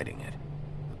exactly hiding it.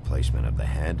 The placement of the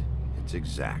head, it's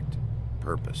exact.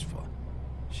 Purposeful.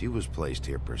 She was placed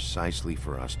here precisely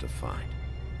for us to find.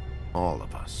 All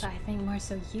of us. I think more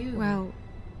so you. Well,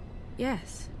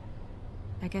 yes.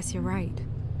 I guess you're right.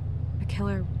 The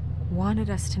killer wanted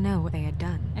us to know what they had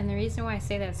done. And the reason why I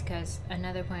say that is because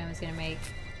another point I was gonna make.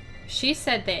 She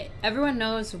said that everyone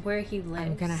knows where he lives.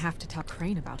 I'm gonna have to tell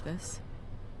Crane about this.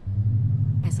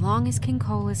 As long as King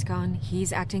Cole is gone,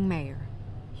 he's acting mayor.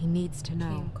 He needs to know.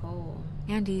 King Cole.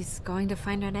 And he's going to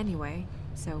find out anyway,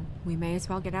 so we may as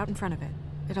well get out in front of it.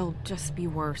 It'll just be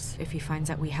worse if he finds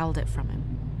out we held it from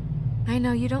him. I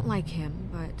know you don't like him,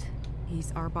 but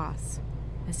he's our boss.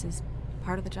 This is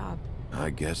part of the job. I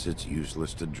guess it's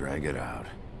useless to drag it out.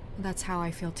 That's how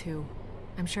I feel too.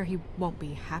 I'm sure he won't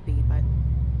be happy, but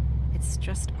it's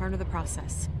just part of the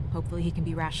process. Hopefully he can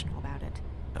be rational about it.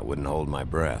 I wouldn't hold my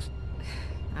breath.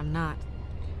 I'm not.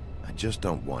 I just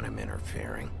don't want him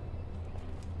interfering.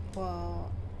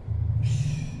 Well,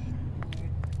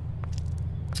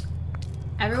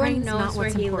 everyone Crane's knows not where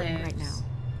what's he important lives right now.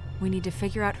 We need to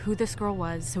figure out who this girl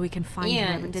was so we can find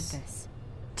whoever And- did this.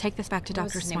 Take this back to What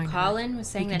was Dr. his name? Swinehart. Colin was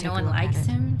saying He can that no take a one look at likes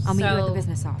it. him. I'll meet you at the so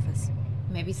business office.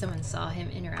 Maybe someone saw him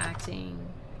interacting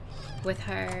with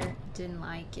her, didn't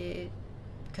like it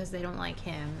because they don't like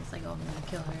him. It's like, oh, I'm gonna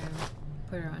kill her and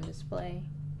put her on display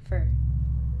for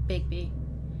Bigby.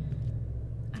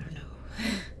 I don't know.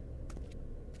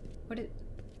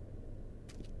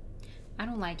 I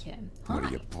don't like him. What Hi.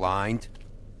 are you, blind?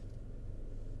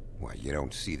 What, you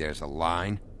don't see there's a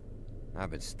line? I've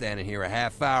been standing here a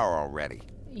half hour already.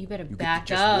 You better You back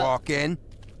get to up. just walk in?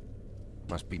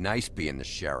 Must be nice being the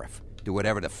sheriff. Do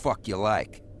whatever the fuck you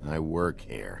like. I work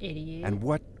here. Idiot. And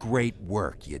what great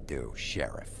work you do,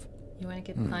 Sheriff. You want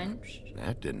to get punched?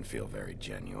 That didn't feel very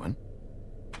genuine.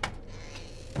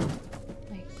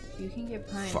 Like, you can get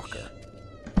punched. Fucker.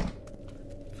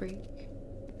 Freak.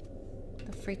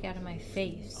 The freak out of my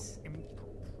face.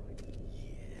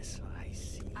 Yes, I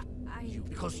see.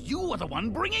 Because you are the one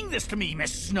bringing this to me,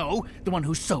 Miss Snow. The one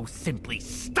who so simply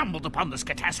stumbled upon this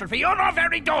catastrophe on our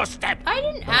very doorstep. I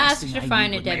didn't ask to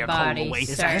find a dead body,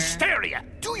 Is sir. a hysteria.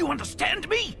 Do you understand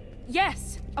me?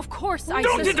 Yes, of course I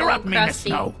Don't do. interrupt me, Miss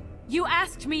Snow. You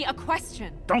asked me a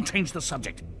question. Don't change the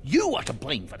subject. You are to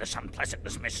blame for this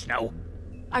unpleasantness, Miss Snow.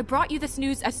 I brought you this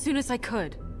news as soon as I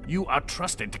could. You are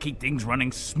trusted to keep things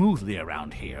running smoothly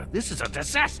around here. This is a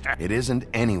disaster. It isn't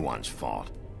anyone's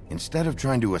fault. Instead of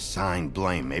trying to assign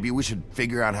blame, maybe we should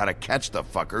figure out how to catch the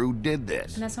fucker who did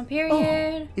this. And that's on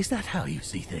period. Is that how you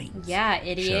see things? Yeah,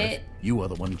 idiot. Sheriff, you are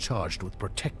the one charged with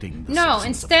protecting the No, citizens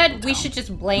instead of we Little should Town.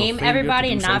 just blame Your failure everybody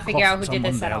to and do not so figure out who cost did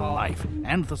this someone at their all. life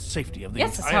and the safety of the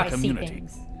Yes, that's entire how I see community.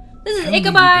 things. This is Tell me you've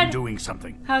Ichabod. been doing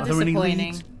something. How Are there any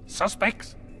disappointing. leads?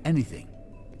 Suspects? Anything.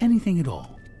 Anything at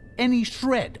all. Any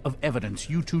shred of evidence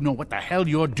you two know what the hell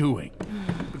you're doing.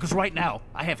 Because right now,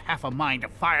 I have half a mind to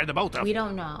fire the both of We you.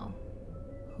 don't know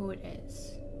who it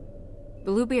is.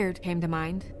 Bluebeard came to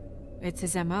mind. It's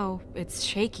his MO. It's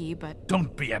shaky, but...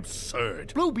 Don't be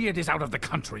absurd. Bluebeard is out of the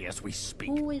country as we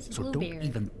speak. Who is so Bluebeard? don't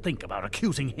even think about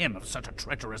accusing him of such a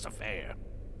treacherous affair.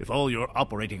 If all you're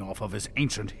operating off of is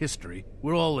ancient history,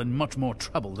 we're all in much more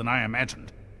trouble than I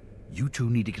imagined. You two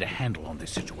need to get a handle on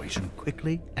this situation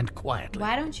quickly and quietly.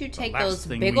 Why don't you take last those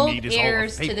thing big we old need is all of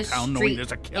ears to the Faithtown knowing street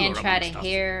there's a killer and try to amongst us.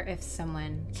 hear if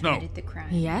someone Snow. committed the crime?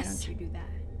 Yes? Why don't you do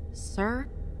that? Sir?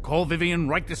 Call Vivian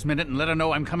right this minute and let her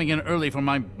know I'm coming in early for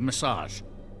my massage.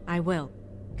 I will.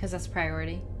 Because that's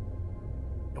priority.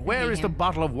 Where hate is the him.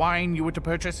 bottle of wine you were to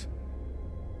purchase?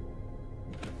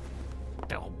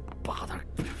 Oh, bother.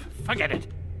 Forget it.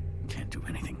 Can't do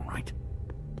anything right.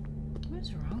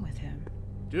 What's wrong with him?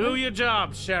 Do your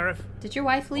job, Sheriff. Did your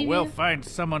wife leave We'll you? find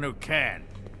someone who can.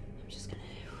 I'm just gonna...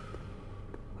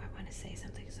 I want to say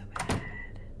something so bad.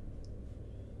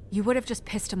 You would have just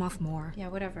pissed him off more. Yeah,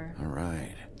 whatever. All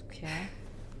right. Okay.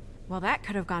 Well, that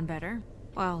could have gone better.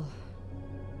 Well,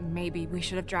 maybe we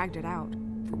should have dragged it out.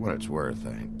 For what it's worth,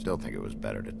 I still think it was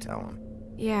better to tell him.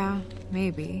 Yeah,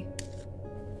 maybe.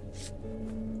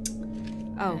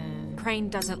 Oh, Crane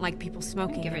doesn't like people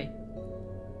smoking. Give it.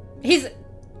 He's...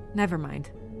 Never mind.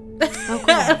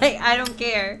 Like, I don't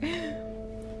care.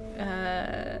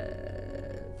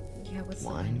 Yeah, what's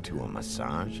Wine to a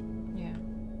massage? Yeah.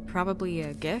 Probably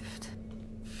a gift.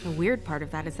 The weird part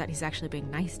of that is that he's actually being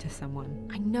nice to someone.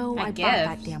 I know A I bought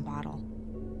that gift? damn bottle.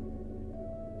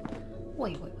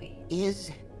 Wait.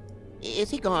 Is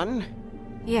he gone?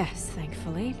 Yes,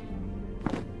 thankfully.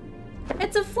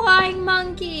 It's a flying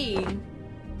monkey!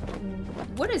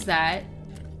 What is that?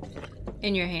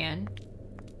 In your hand?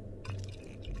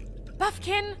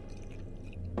 Buffkin!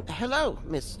 Hello,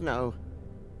 Miss Snow.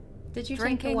 Did you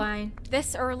Drinking take the wine?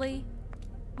 this early?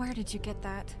 Where did you get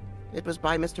that? It was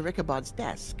by Mr. Ichabod's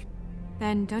desk.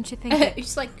 Then don't you think it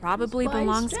It's like, probably it's by his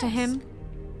belongs to desk. him?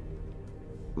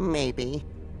 Maybe.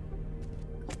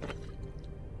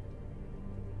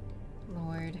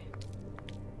 Lord.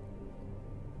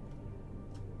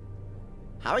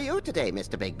 How are you today,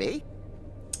 Mr. Bigby?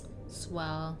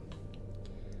 Swell.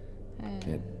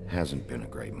 It hasn't been a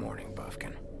great morning,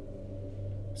 Buffkin.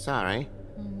 Sorry.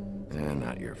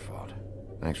 Not your fault.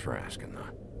 Thanks for asking, though.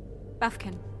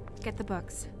 Buffkin, get the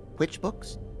books. Which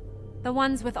books? The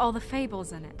ones with all the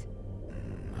fables in it.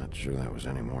 Not sure that was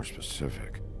any more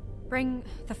specific. Bring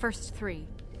the first 3.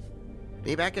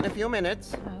 Be back in a few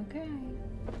minutes. Okay.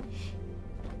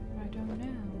 I don't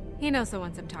know. He knows the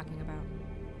ones I'm talking about.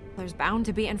 There's bound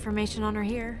to be information on her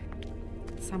here.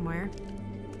 Somewhere.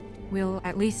 We'll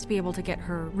at least be able to get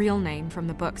her real name from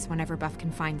the books whenever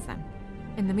Buffkin finds them.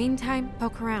 In the meantime,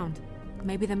 poke around.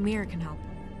 Maybe the mirror can help.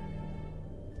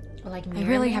 Like I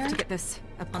really have mirror? to get this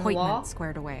the wall? appointment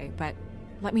squared away, but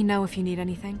let me know if you need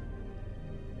anything.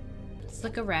 Let's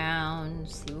look around,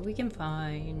 see what we can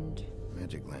find.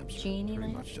 Magic lamps Genie are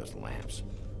pretty lamp? much just lamps.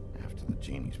 After the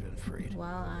genie's been freed. Well,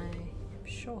 I'm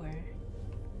sure.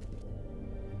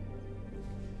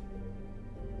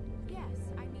 Yes,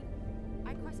 I mean,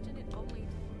 I questioned it only.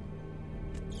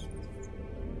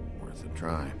 Worth a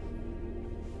try.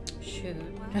 Shoot.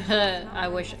 I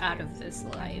wish out of this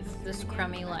life, this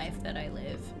crummy life that I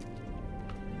live.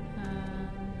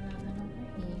 Nothing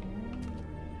over here.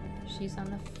 There's she's on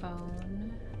the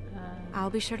phone.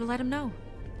 I'll be sure to let him know.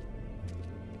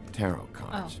 Tarot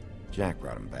cards. Jack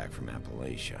brought them back from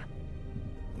Appalachia.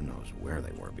 Who knows where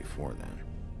they were before then?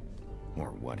 Or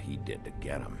what he did to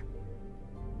get them.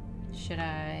 Should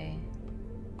I...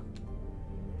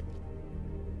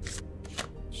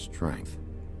 Strength.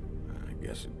 I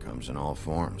guess it comes in all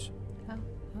forms. Oh,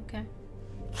 okay.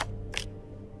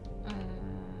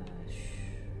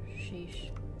 Sheesh.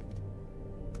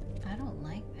 I don't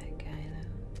like that guy,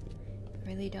 though. I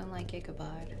really don't like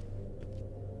Ichabod.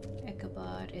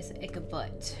 Ichabod is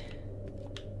Ichabod.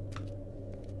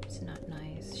 It's not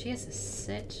nice. She has to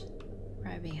sit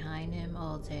right behind him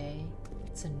all day.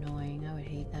 It's annoying. I would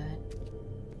hate that.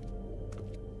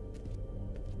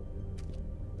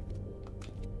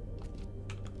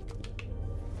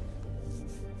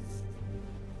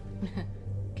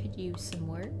 Could use some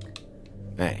work.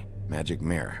 Hey, magic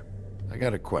mirror. I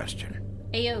got a question.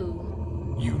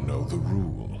 Ayo. You know the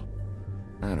rule.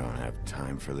 I don't have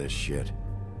time for this shit.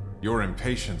 Your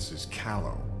impatience is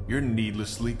callow. You're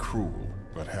needlessly cruel,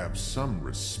 but have some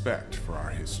respect for our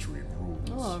history and rules.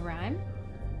 A little rhyme.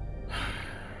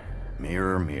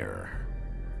 Mirror, mirror.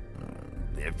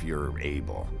 If you're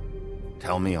able,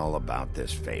 tell me all about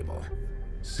this fable.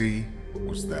 See?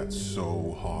 Was that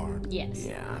so hard? Yes.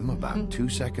 Yeah, I'm about 2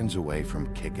 seconds away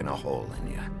from kicking a hole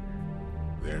in you.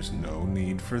 There's no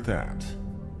need for that.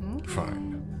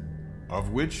 Fine.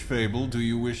 Of which fable do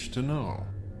you wish to know?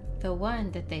 The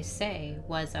one that they say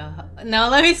was a... No,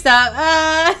 let me stop.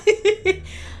 Oh,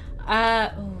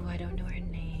 I don't know her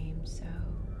name, so...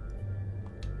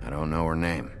 I don't know her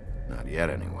name. Not yet,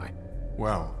 anyway.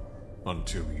 Well,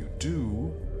 until you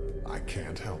do, I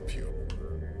can't help you.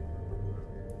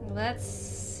 Let's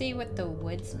see what the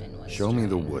woodsman was. Show me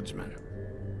the woodsman.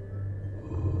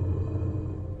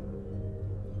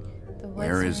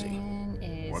 Where is he?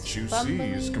 What you see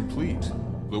is complete.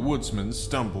 The woodsman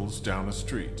stumbles down a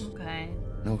street. Okay.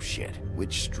 No shit.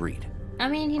 Which street? I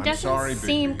mean, he doesn't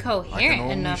seem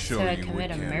coherent enough to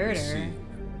commit a murder.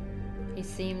 He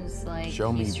seems like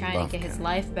he's trying to get his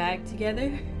life back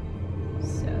together.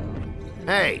 So.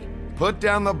 Hey, put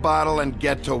down the bottle and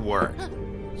get to work.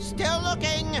 Still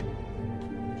looking.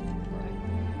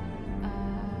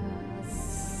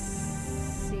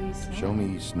 Show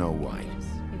me Snow White.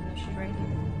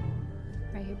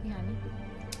 Right here behind me.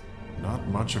 Not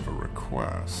much of a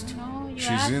request. No,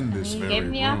 she's in this very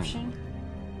room. The option.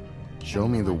 Show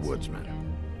me the woodsman.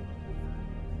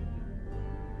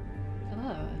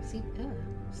 Oh, see,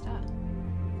 stop.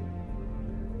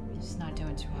 It's not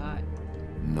doing too hot.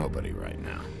 Nobody right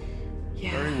now.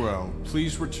 Yeah. Very well.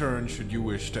 Please return should you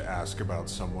wish to ask about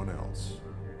someone else.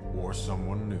 Or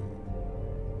someone new.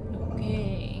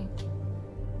 Okay.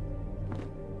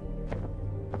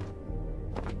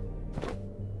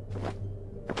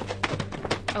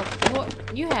 Oh, well,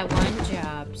 you had one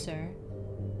job, sir.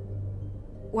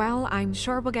 Well, I'm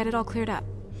sure we'll get it all cleared up.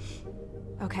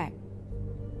 Okay.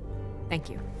 Thank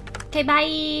you. Okay,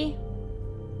 bye!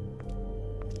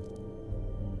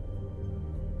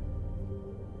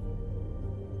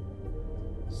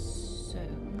 So...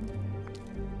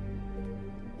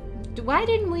 Why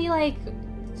didn't we, like,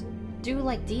 do,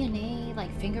 like, DNA,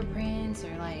 like, fingerprints,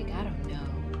 or, like, I don't know.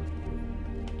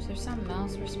 Is there something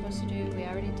else we're supposed to do? We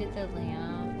already did the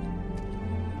lamp.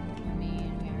 I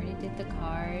mean, we already did the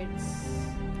cards.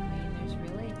 I mean, there's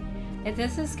really...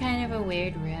 This is kind of a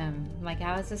weird room. Like,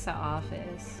 how is this an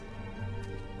office?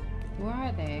 Where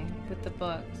are they with the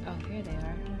books? Oh, here they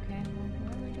are. Okay, well,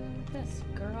 what are we doing with this?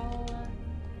 Girl...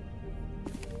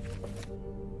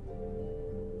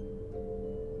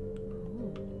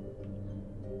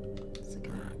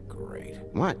 Great.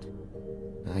 What?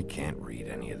 I can't read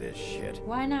any of this shit.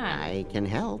 Why not? I can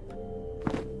help.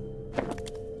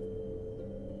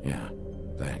 Yeah,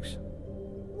 thanks.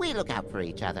 We look out for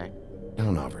each other.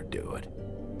 Don't overdo it.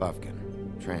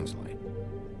 Buffkin, translate.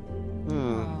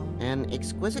 An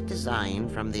exquisite design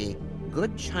from the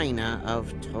good china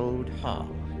of Toad Hall.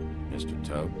 Mr.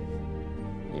 Toad?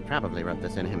 He probably wrote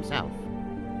this in himself.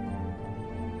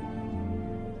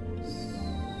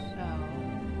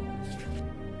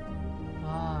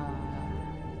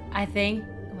 I think...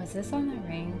 Was this on the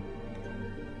ring?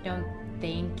 Don't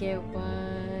think it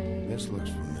was... This looks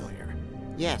familiar.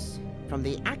 Yes, from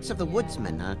the Axe of the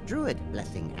Woodsman, a druid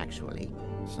blessing, actually.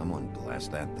 Someone bless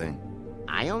that thing?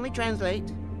 I only translate.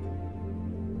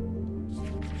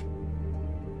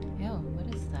 Ew,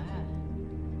 what is that?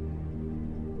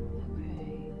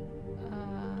 Okay.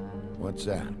 What's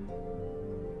that?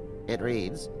 It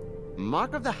reads,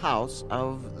 Mark of the House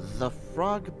of the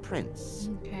Frog Prince.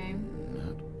 Okay.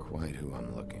 Not quite who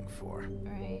I'm looking for.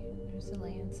 Alright, there's the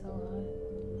Lancelot.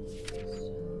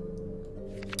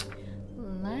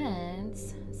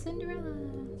 So, Cinderella.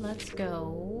 Let's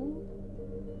go.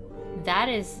 That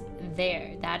is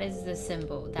there. That is the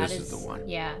symbol. This is the one.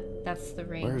 Yeah, that's the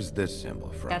ring. Where's this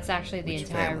symbol from? That's actually the Which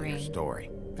entire family or ring. story?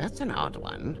 That's an odd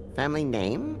one. Family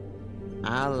name?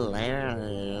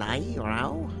 Allerleirauh?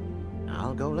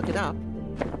 I'll go look it up.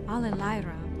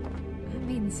 Allerleirauh. That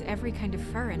means every kind of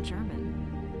fur in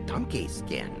German. Donkey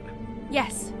skin.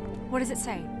 Yes. What does it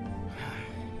say?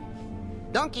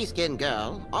 Donkey skin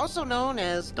girl, also known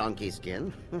as donkey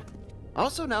skin,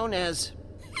 also known as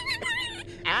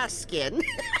ass skin,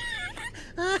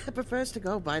 prefers to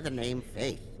go by the name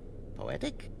Faith.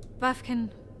 Poetic?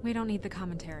 Buffkin, we don't need the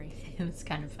commentary. It was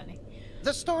kind of funny.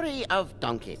 The story of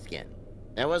Donkey Skin.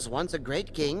 There was once a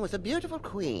great king with a beautiful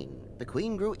queen. The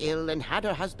queen grew ill and had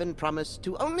her husband promise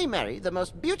to only marry the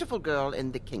most beautiful girl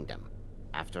in the kingdom.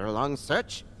 After a long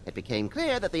search, it became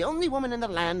clear that the only woman in the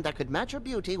land that could match her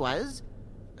beauty was...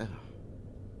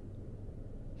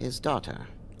 his daughter,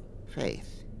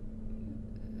 Faith.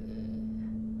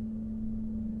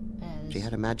 She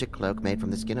had a magic cloak made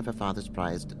from the skin of her father's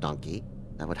prized donkey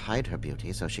that would hide her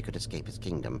beauty so she could escape his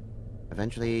kingdom.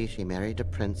 Eventually, she married a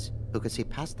prince who could see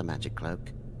past the magic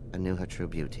cloak and knew her true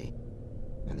beauty.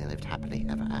 And they lived happily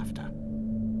ever after.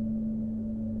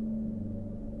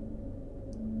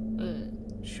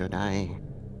 Should I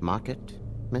mark it,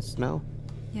 Miss Snow?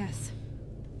 Yes.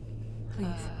 Please.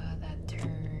 That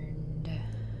turned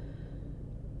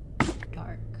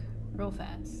dark real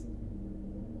fast.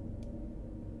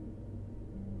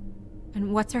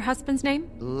 And what's her husband's name?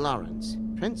 Lawrence.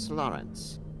 Prince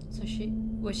Lawrence. So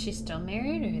was she still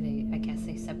married, or I guess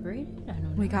they separated? I don't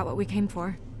know. We got what we came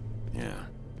for. Yeah.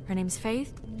 Her name's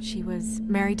Faith. She was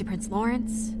married to Prince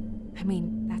Lawrence. I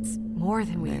mean, that's more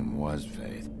than Her we... name was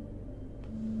Faith.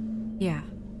 Yeah.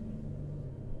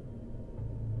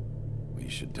 We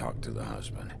should talk to the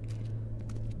husband.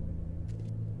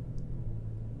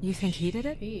 You think he did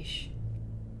it? Sheesh.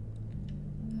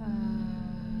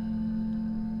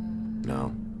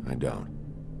 No, I don't.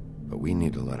 But we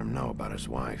need to let him know about his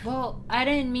wife. Well, I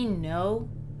didn't mean no.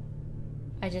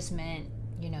 I just meant,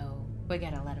 you know, we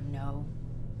gotta let him know.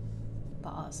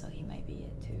 But also, he might be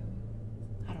it too.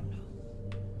 I don't know.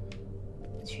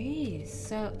 Jeez,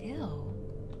 so ill.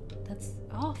 That's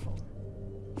awful.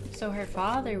 So her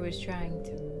father was trying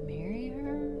to marry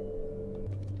her?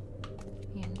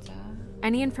 And,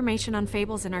 Any information on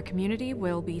fables in our community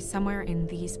will be somewhere in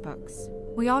these books.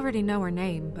 We already know her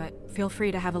name, but feel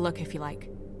free to have a look if you like.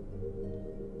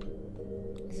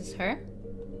 Is this her?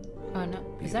 Oh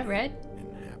no, is that Red?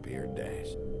 In happier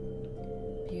days.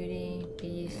 Beauty,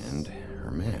 Beast. And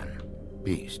her man,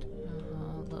 Beast.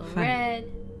 Little Red.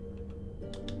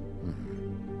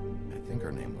 I think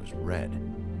her name was Red.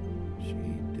 She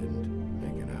didn't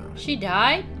make it out. She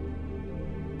died?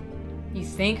 You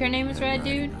think her name is Red,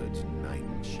 dude? Hood's knight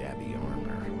in shabby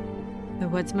armor. The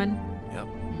woodsman? Yep,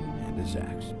 and his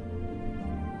axe.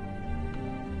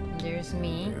 There's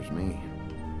me. There's me.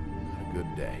 Not a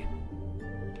good day.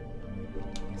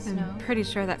 I'm pretty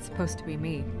sure that's supposed to be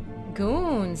me.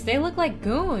 Goons. They look like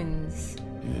goons.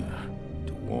 Yeah,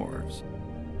 dwarves.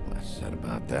 Less said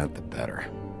about that, the better.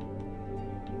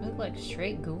 Look like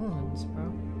straight goons,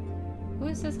 bro. Who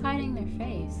is this hiding their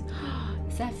face?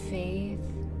 Is that Faith?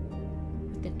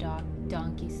 With the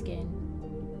donkey skin?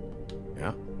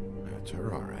 Yeah, that's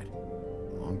her, all right.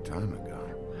 A long time ago.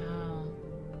 Wow.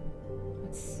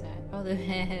 What's that? Oh, the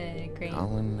great.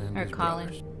 Colin and his Colin.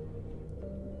 brothers.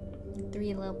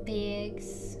 3 little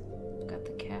pigs. Got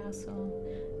the castle.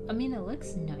 I mean, it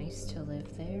looks nice to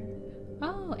live there.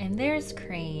 Oh, and there's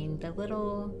Crane, the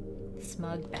little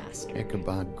smug bastard.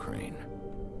 Ichabod Crane.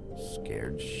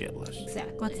 Scared shitless.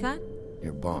 Exactly. What's that?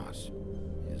 Your boss.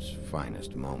 His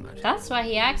finest moment. That's why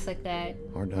he acts like that.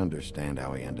 Hard to understand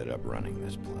how he ended up running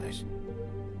this place.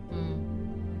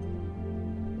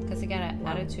 Because he got an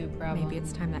attitude problem. Maybe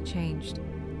it's time that changed.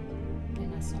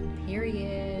 And a some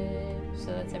period. So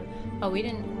that's oh, we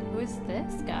didn't. Who is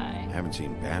this guy? Haven't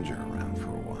seen Badger around for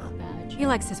a while. Badger. He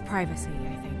likes his privacy,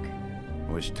 I think.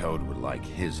 I wish Toad would like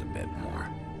his a bit more.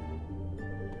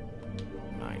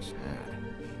 Nice hat.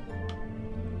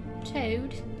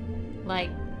 Toad? Like,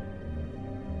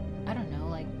 I don't know,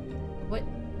 like,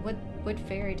 what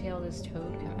fairy tale does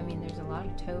Toad come? I mean, there's a lot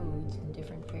of toads in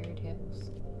different fairy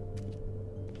tales.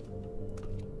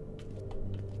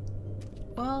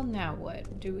 Well, now what?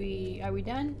 Are we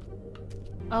done?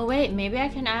 Oh wait, maybe I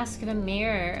can ask the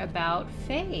mirror about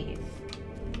Faith.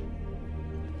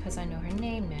 Because I know her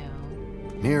name now.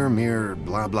 Mirror, mirror,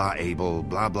 blah blah able,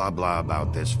 blah blah blah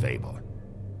about this fable.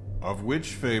 Of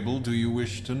which fable do you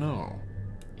wish to know?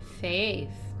 Faith.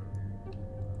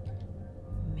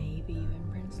 Maybe even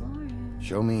Prince Lawrence.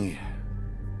 Show me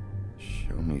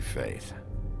Faith.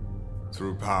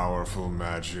 Through powerful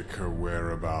magic, her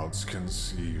whereabouts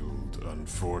concealed.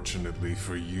 Unfortunately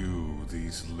for you,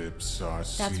 these lips are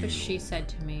sealed. That's what she said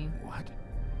to me. What?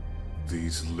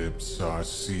 These lips are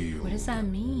sealed. What does that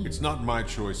mean? It's not my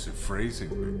choice of phrasing,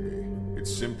 Bigby.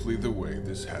 It's simply the way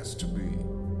this has to be.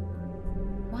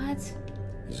 What?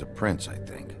 He's a prince, I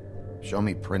think. Show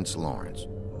me Prince Lawrence.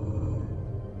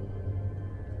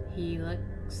 He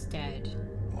looks dead.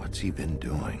 What's he been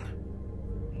doing?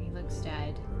 He looks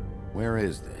dead. Where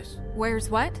is this? Where's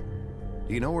what?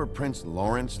 Do you know where Prince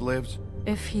Lawrence lives?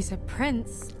 If he's a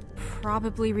prince,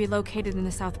 probably relocated in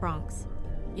the South Bronx.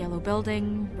 Yellow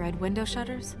building, red window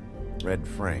shutters. Red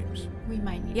frames. We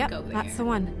might need Yep, to go there. that's the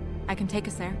one. I can take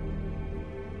us there.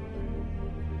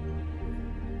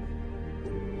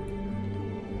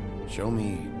 Show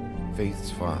me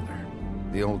Faith's father,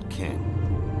 the old king.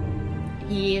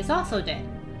 He is also dead.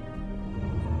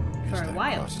 Guess For a that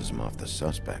while. crosses him off the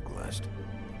suspect list.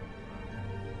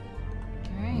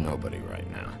 Alright. Nobody right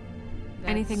now.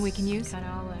 Anything we can use? Kind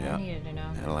of all I Yeah. needed to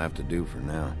know. That'll have to do for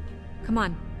now. Come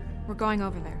on, we're going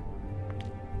over there.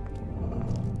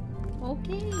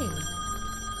 Okay.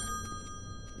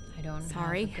 I don't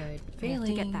Sorry, have a good we have to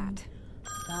feeling get that.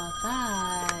 about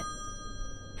that.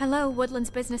 Hello,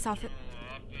 Woodland's business office.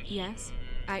 Yes,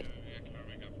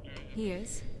 He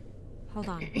is. Hold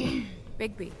on.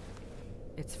 Bigby,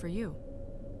 it's for you.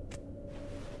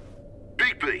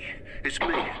 Bigby, it's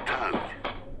me, Toad.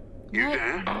 You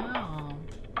there? No.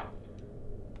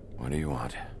 What do you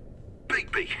want?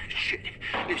 Bigby, shit.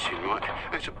 Listen, right,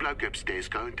 there's a bloke upstairs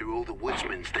going through all the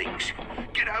woodsman's things.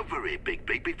 Get over here,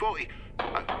 Bigby, before he...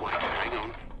 wait, hang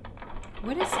on.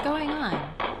 What is going on?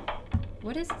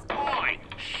 What is... Oi,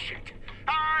 shit.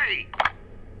 Hey!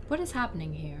 What is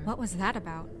happening here? What was that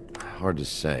about? Hard to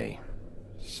say.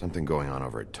 Something going on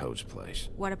over at Toad's place.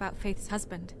 What about Faith's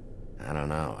husband? I don't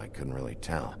know, I couldn't really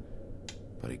tell.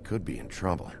 But he could be in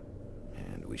trouble.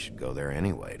 And we should go there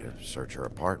anyway to search her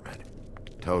apartment.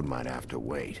 Toad might have to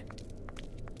wait.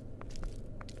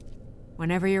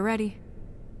 Whenever you're ready.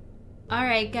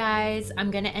 Alright guys,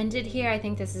 I'm gonna end it here. I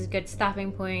think this is a good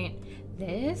stopping point.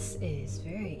 This is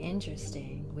very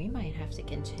interesting. We might have to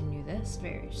continue this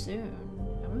very soon.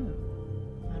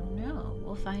 I don't know.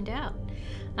 We'll find out.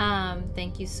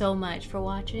 Thank you so much for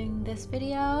watching this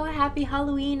video. Happy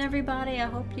Halloween, everybody. I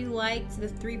hope you liked the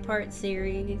 3-part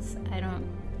series.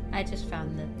 I just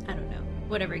found that, I don't know,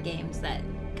 whatever games that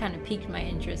kind of piqued my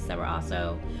interest that were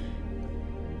also,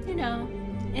 you know,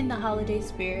 in the holiday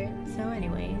spirit. So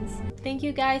anyways, thank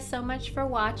you guys so much for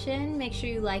watching. Make sure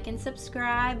you like and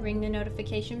subscribe, ring the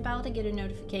notification bell to get a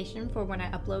notification for when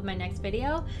I upload my next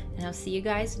video, and I'll see you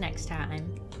guys next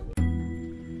time.